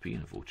across P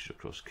and the voltage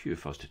across Q,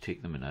 if I was to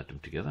take them and add them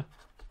together,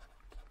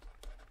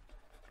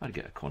 I'd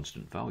get a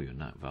constant value,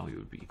 and that value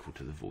would be equal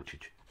to the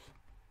voltage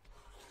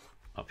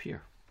up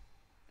here.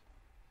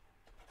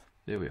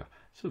 There we are.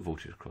 So the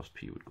voltage across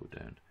P would go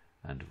down,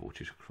 and the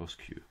voltage across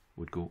Q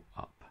would go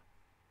up.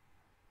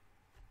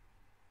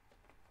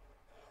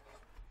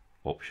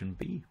 Option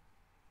B.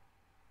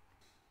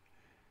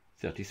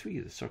 33.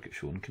 The circuit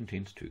shown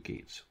contains 2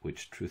 gates.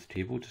 Which truth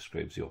table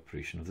describes the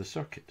operation of the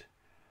circuit?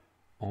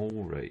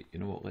 Alright, you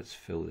know what, let's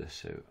fill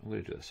this out. I'm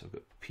going to do this. I've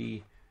got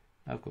P,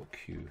 I've got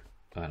Q,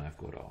 and I've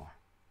got R.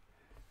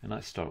 And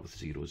let's start with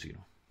 0, 0.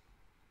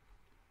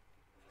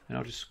 And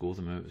I'll just score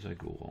them out as I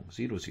go along.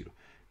 0, 0.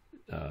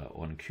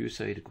 On Q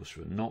side it goes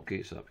through a NOT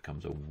gate, so that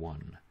becomes a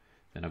 1.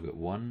 Then I've got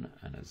 1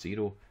 and a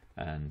 0,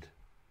 and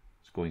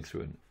it's going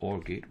through an OR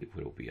gate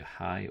where it will be a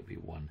high, it will be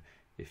 1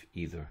 if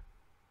either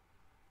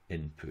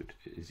input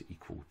is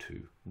equal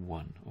to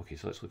 1. Okay,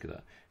 so let's look at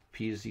that.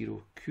 P is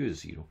 0, Q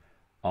is 0,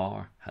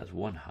 R has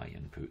 1 high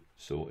input,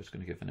 so it's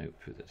going to give an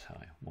output that's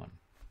high, 1.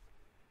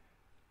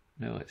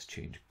 Now let's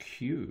change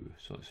Q,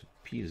 so it's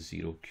P is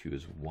 0, Q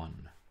is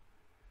 1.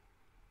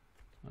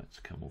 Let's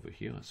come over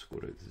here, let's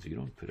score out the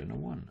 0 and put in a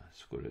 1.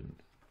 Score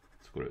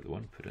out the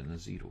 1, put in a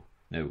 0.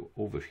 Now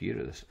over here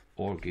at this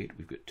OR gate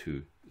we've got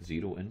 2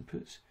 0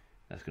 inputs.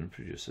 That's going to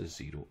produce a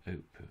 0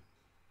 output.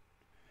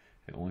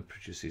 It only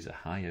produces a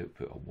high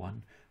output of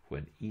 1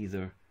 when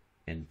either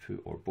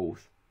input or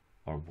both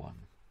are 1.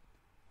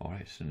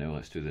 Alright, so now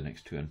let's do the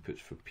next 2 inputs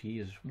for P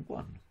is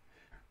 1.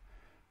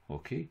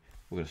 Okay,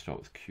 we're going to start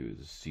with Q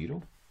as 0.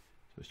 So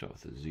we start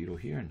with a 0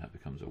 here, and that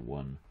becomes a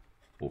 1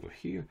 over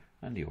here,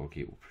 and the OR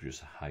gate will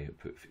produce a high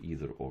output if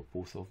either or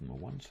both of them are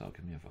 1, so that'll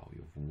give me a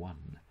value of 1.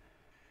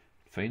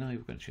 Finally,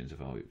 we're going to change the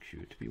value of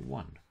Q to be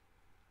 1.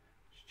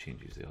 Which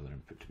changes the other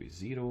input to be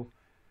 0.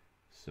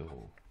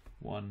 So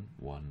 1,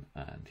 1,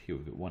 and here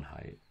we've got 1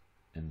 high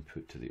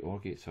input to the OR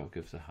gate, so that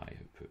gives the high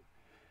output.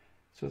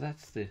 So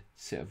that's the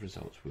set of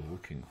results we're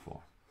looking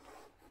for.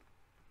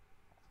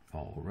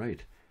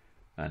 Alright,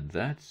 and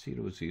that's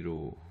 0,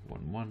 0,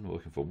 1, 1. We're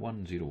looking for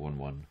 1, 0, 1,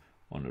 1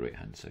 on the right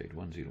hand side.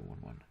 1, 0, 1,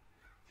 1.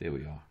 There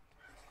we are.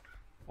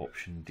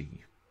 option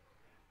D.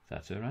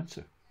 That's our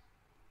answer.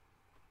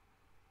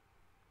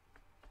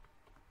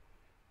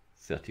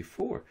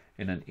 34.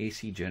 In an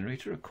AC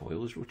generator, a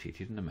coil is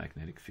rotated in a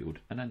magnetic field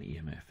and an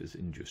EMF is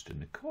induced in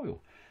the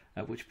coil.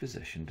 At which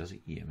position does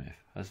the EMF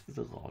have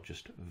the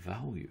largest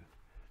value?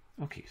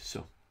 Okay,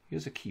 so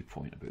here's a key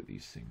point about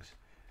these things.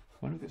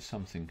 When we've got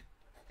something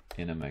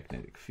in a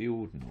magnetic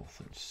field, north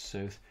and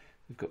south,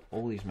 we've got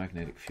all these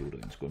magnetic field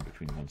lines going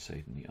between one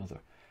side and the other.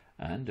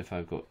 And if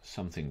I've got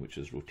something which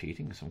is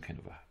rotating, some kind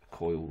of a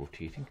coil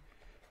rotating,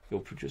 it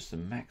will produce the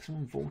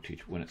maximum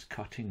voltage when it's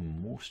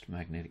cutting most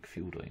magnetic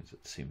field lines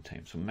at the same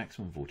time. So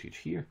maximum voltage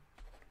here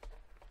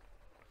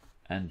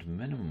and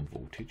minimum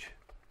voltage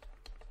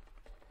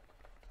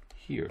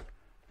here,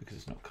 because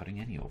it's not cutting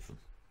any of them.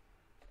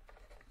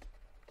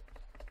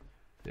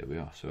 There we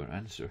are. So our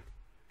answer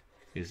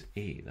is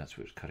A. That's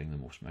where it's cutting the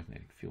most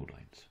magnetic field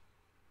lines.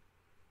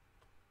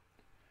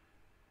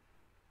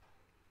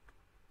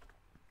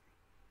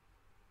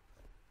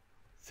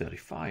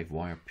 (35)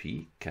 Wire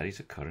P carries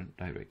a current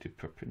directed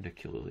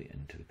perpendicularly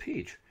into the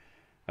page.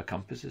 A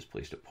compass is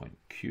placed at point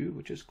Q,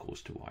 which is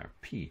close to wire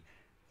P.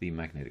 The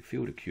magnetic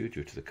field at Q,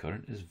 due to the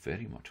current, is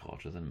very much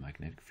larger than the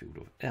magnetic field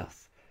of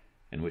Earth.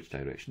 In which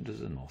direction does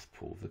the north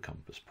pole of the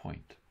compass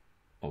point?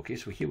 Okay,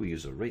 so here we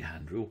use the right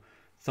hand rule.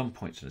 Thumb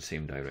points in the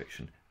same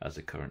direction as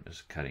the current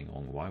is carrying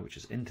along the wire, which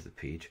is into the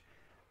page,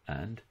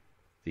 and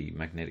the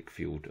magnetic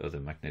field, or the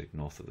magnetic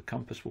north of the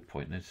compass, will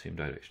point in the same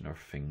direction. Our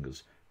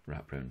fingers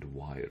wrap around the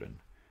wire, and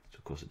so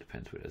of course it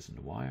depends where it is in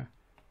the wire,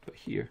 but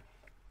here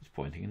it's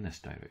pointing in this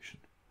direction.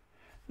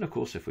 And of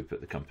course if we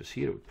put the compass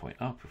here, it would point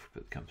up. If we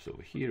put the compass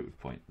over here, it would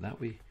point that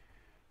way.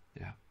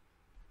 Yeah,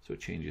 so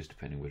it changes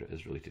depending where it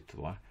is related to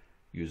the wire.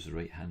 Use the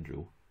right hand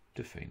rule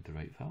to find the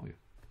right value.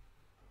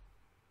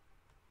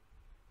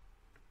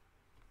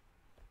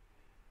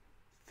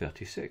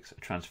 36. A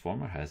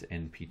transformer has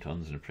NP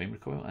turns in the primary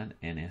coil and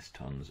NS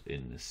turns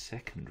in the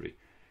secondary.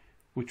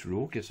 Which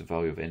row gives a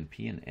value of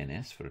NP and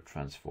NS for a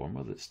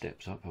transformer that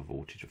steps up a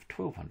voltage of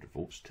 1200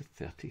 volts to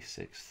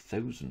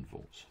 36,000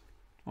 volts?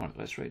 Alright,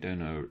 let's write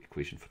down our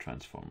equation for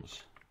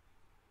transformers.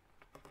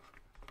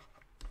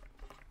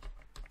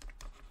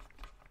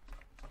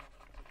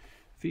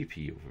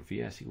 Vp over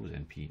Vs equals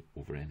Np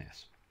over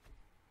Ns.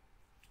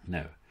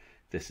 Now,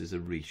 this is a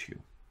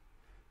ratio.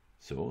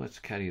 So let's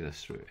carry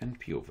this through.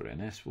 Np over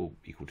Ns will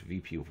equal to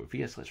Vp over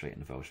Vs. Let's write in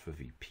the values for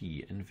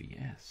Vp and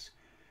Vs.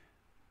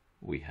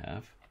 We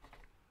have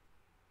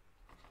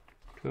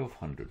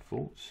 1200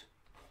 volts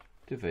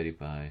divided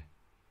by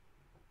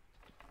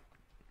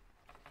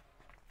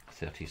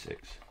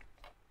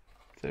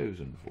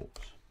 36,000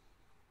 volts.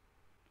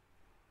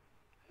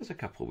 There's a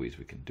couple of ways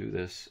we can do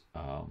this.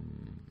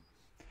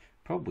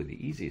 Probably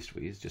the easiest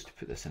way is just to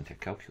put this into a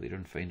calculator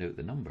and find out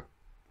the number,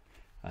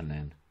 and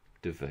then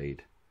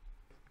divide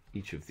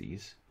each of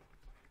these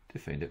to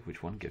find out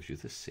which one gives you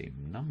the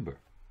same number.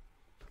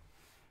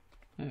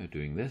 Now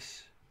doing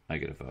this, I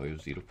get a value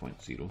of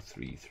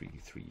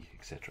 0.0333,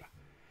 etc.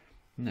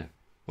 Now,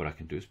 what I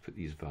can do is put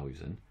these values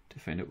in to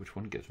find out which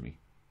one gives me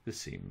the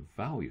same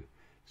value.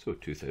 So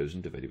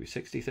 2000 divided by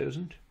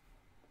 60,000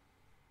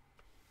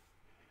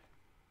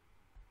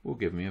 will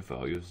give me a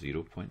value of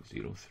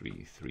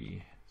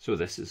 0.033. So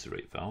this is the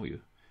right value.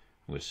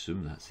 We'll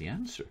assume that's the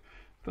answer.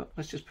 But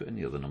let's just put in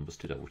the other numbers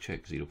to double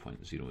check.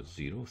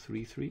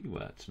 0.0033, well,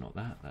 that's not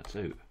that, that's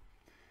out.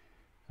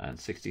 And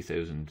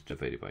 60,000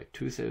 divided by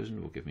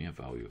 2,000 will give me a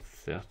value of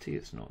 30,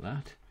 it's not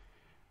that.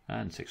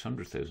 And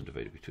 600,000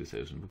 divided by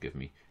 2,000 will give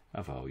me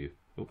a value,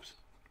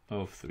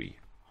 of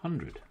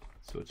 300.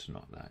 So it's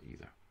not that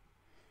either.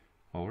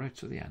 Alright,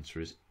 so the answer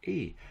is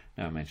A.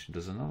 Now I mentioned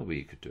there's another way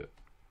you could do it.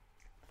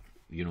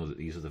 You know that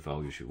these are the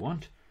values you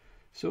want.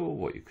 So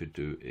what you could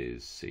do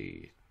is,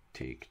 say,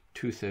 take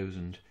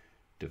 2,000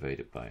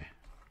 divided by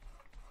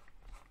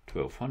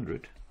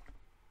 1200,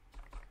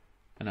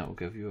 and that will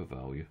give you a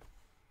value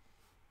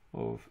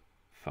of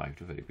 5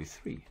 divided by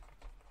 3. You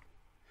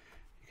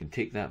can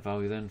take that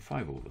value then,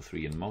 5 over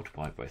 3, and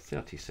multiply it by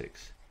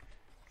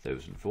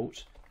 36,000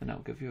 volts, and that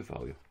will give you a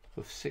value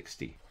of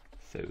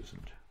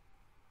 60,000.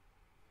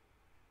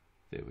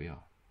 There we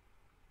are.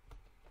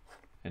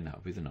 And that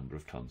will be the number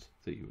of tons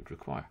that you would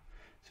require.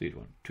 So you'd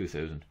want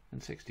 2,000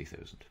 and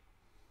 60,000.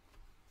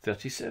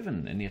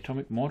 37. In the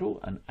atomic model,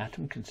 an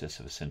atom consists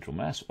of a central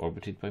mass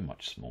orbited by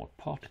much smaller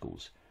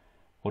particles.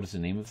 What is the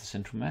name of the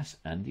central mass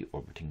and the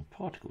orbiting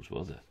particles?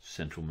 Well, the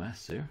central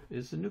mass there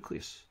is the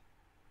nucleus.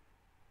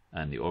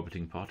 And the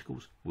orbiting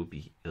particles would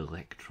be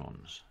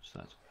electrons. So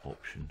that's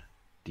option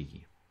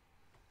D.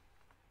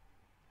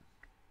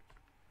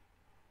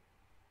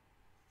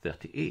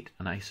 38.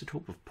 An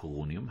isotope of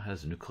polonium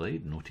has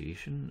nuclide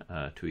notation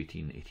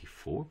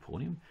 21884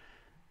 polonium.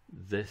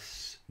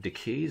 This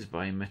decays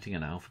by emitting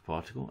an alpha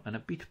particle and a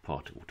beta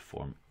particle to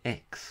form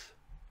X.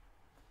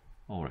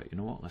 Alright, you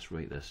know what? Let's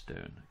write this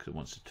down because it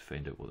wants us to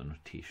find out what the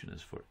notation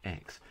is for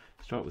X.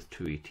 Start with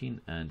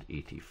 218 and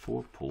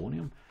 84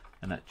 polonium,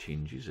 and that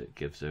changes. It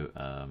gives out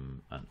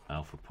an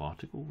alpha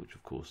particle, which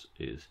of course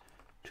is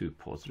 2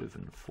 positive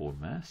and 4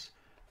 mass,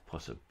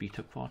 plus a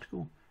beta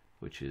particle,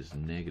 which is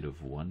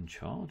 -1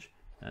 charge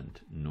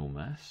and no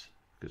mass,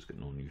 because it's got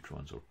no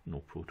neutrons or no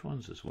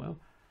protons as well,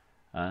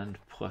 and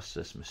plus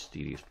this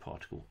mysterious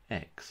particle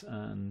X,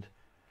 and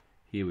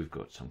here we've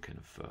got some kind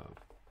of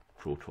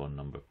proton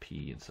number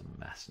P and some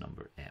mass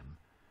number M.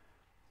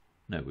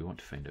 Now we want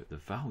to find out the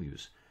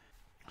values.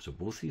 So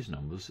both these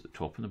numbers at the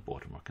top and the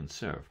bottom are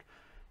conserved.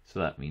 So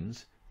that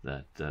means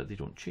that they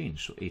don't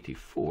change. So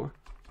 84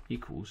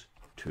 equals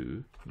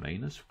 2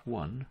 minus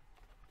 1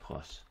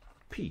 plus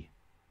P.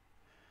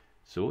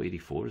 So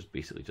 84 is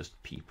basically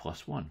just P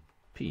plus 1.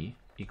 P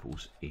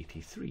equals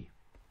 83.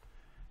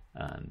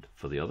 And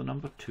for the other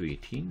number,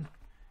 218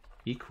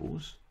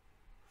 equals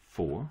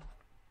 4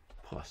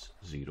 plus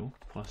 0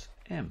 plus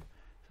M.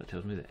 So that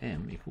tells me that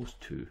M equals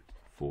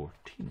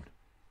 214.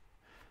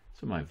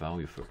 So my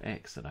value for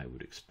X that I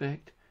would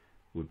expect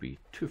would be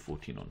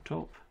 214 on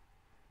top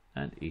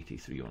and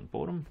 83 on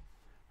bottom,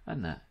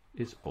 and that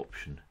is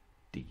option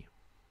D.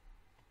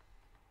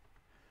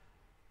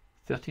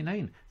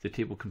 39. The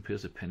table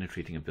compares the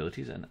penetrating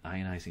abilities and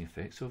ionizing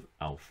effects of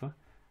alpha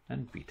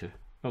and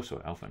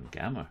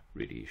gamma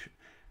radiation.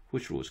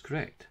 Which row is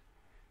correct?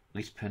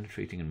 Least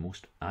penetrating and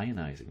most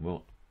ionizing.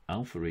 Well,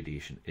 alpha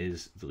radiation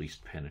is the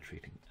least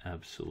penetrating.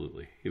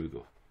 Absolutely. Here we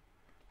go.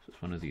 So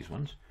it's one of these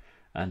ones.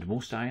 And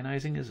most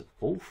ionizing is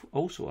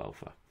also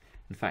alpha.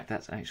 In fact,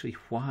 that's actually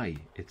why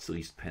it's the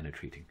least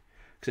penetrating,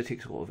 because it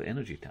takes a lot of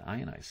energy to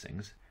ionize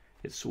things.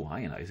 It's so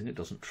ionizing it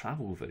doesn't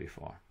travel very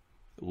far.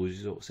 It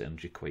loses all its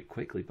energy quite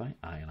quickly by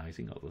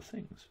ionizing other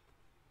things.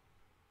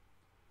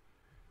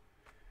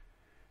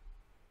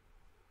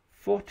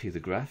 40. The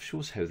graph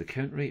shows how the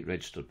count rate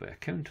registered by a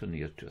counter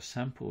near to a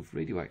sample of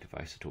radioactive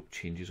isotope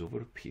changes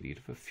over a period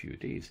of a few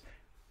days.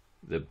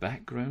 The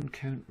background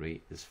count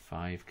rate is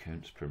 5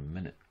 counts per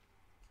minute.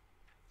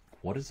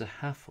 What is the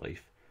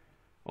half-life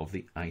of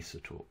the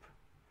isotope?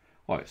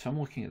 Alright, so I'm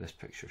looking at this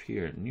picture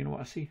here, and you know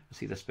what I see? I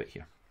see this bit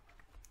here.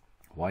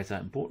 Why is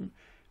that important?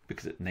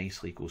 Because it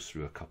nicely goes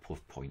through a couple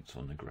of points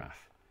on the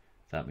graph.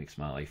 That makes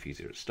my life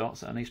easier. It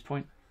starts at a nice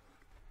point,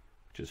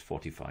 which is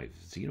 45,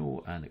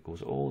 0, and it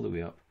goes all the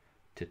way up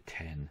to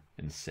 10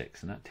 and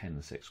 6, and that 10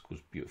 and 6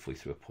 goes beautifully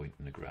through a point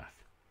in the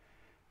graph.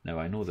 Now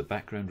I know the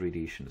background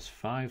radiation is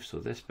 5, so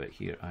this bit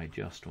here I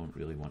just don't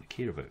really want to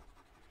care about.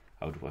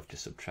 I would have to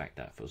subtract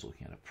that if I was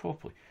looking at it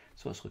properly.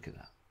 So let's look at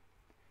that.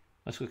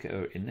 Let's look at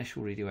our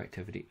initial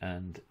radioactivity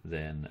and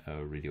then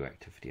our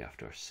radioactivity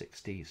after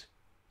 6 days.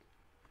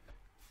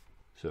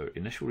 So our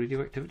initial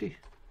radioactivity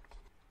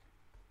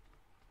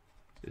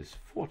is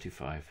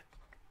 45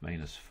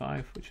 minus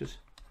 5, which is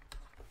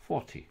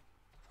 40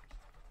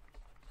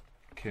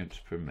 counts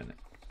per minute.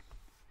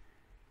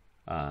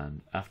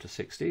 And after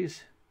 6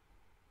 days,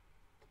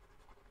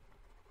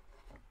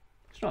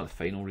 it's not the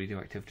final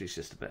radioactivity, it's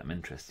just a bit I'm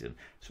interested in.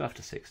 So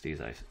after 6 days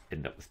I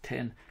end up with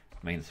 10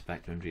 minus the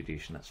background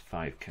radiation, that's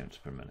 5 counts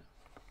per minute.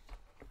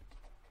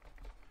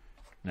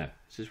 Now,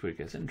 this is where it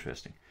gets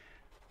interesting.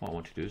 What I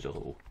want to do is a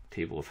little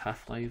table of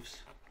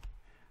half-lives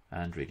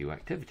and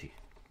radioactivity.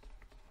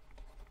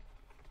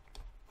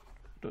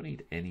 I don't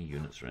need any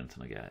units or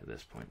anything like that at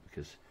this point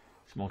because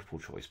it's multiple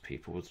choice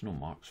paper, there's no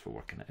marks for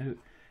working it out,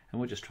 and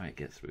we'll just try to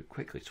get through it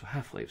quickly. So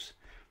half-lives.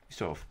 We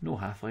start off no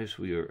half-lives,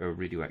 our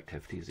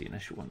radioactivity is the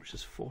initial one, which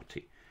is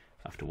 40.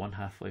 After 1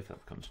 half-life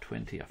that becomes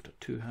 20, after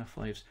 2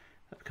 half-lives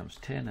that becomes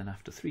 10, and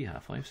after 3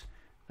 half-lives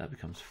that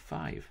becomes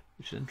 5,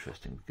 which is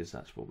interesting because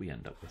that's what we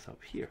end up with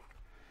up here.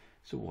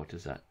 So what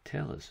does that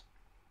tell us?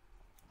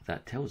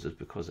 That tells us,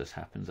 because this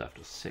happens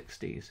after 6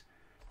 days,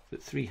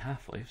 that 3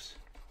 half-lives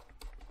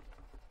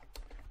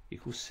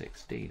equals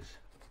 6 days,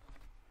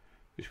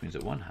 which means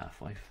that 1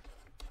 half-life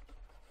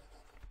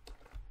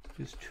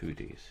is 2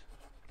 days,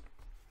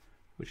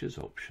 which is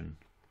option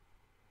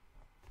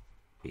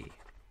A.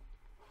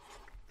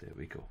 There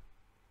we go.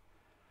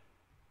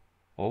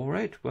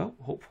 Alright, well,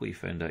 hopefully you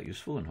found that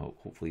useful and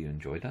hopefully you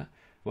enjoyed that.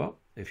 Well,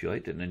 if you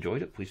liked it and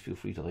enjoyed it, please feel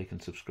free to like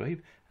and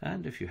subscribe.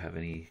 And if you have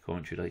any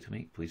comments you'd like to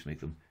make, please make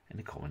them in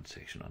the comment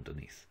section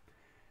underneath.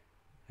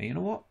 And you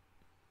know what?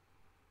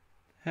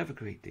 Have a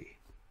great day.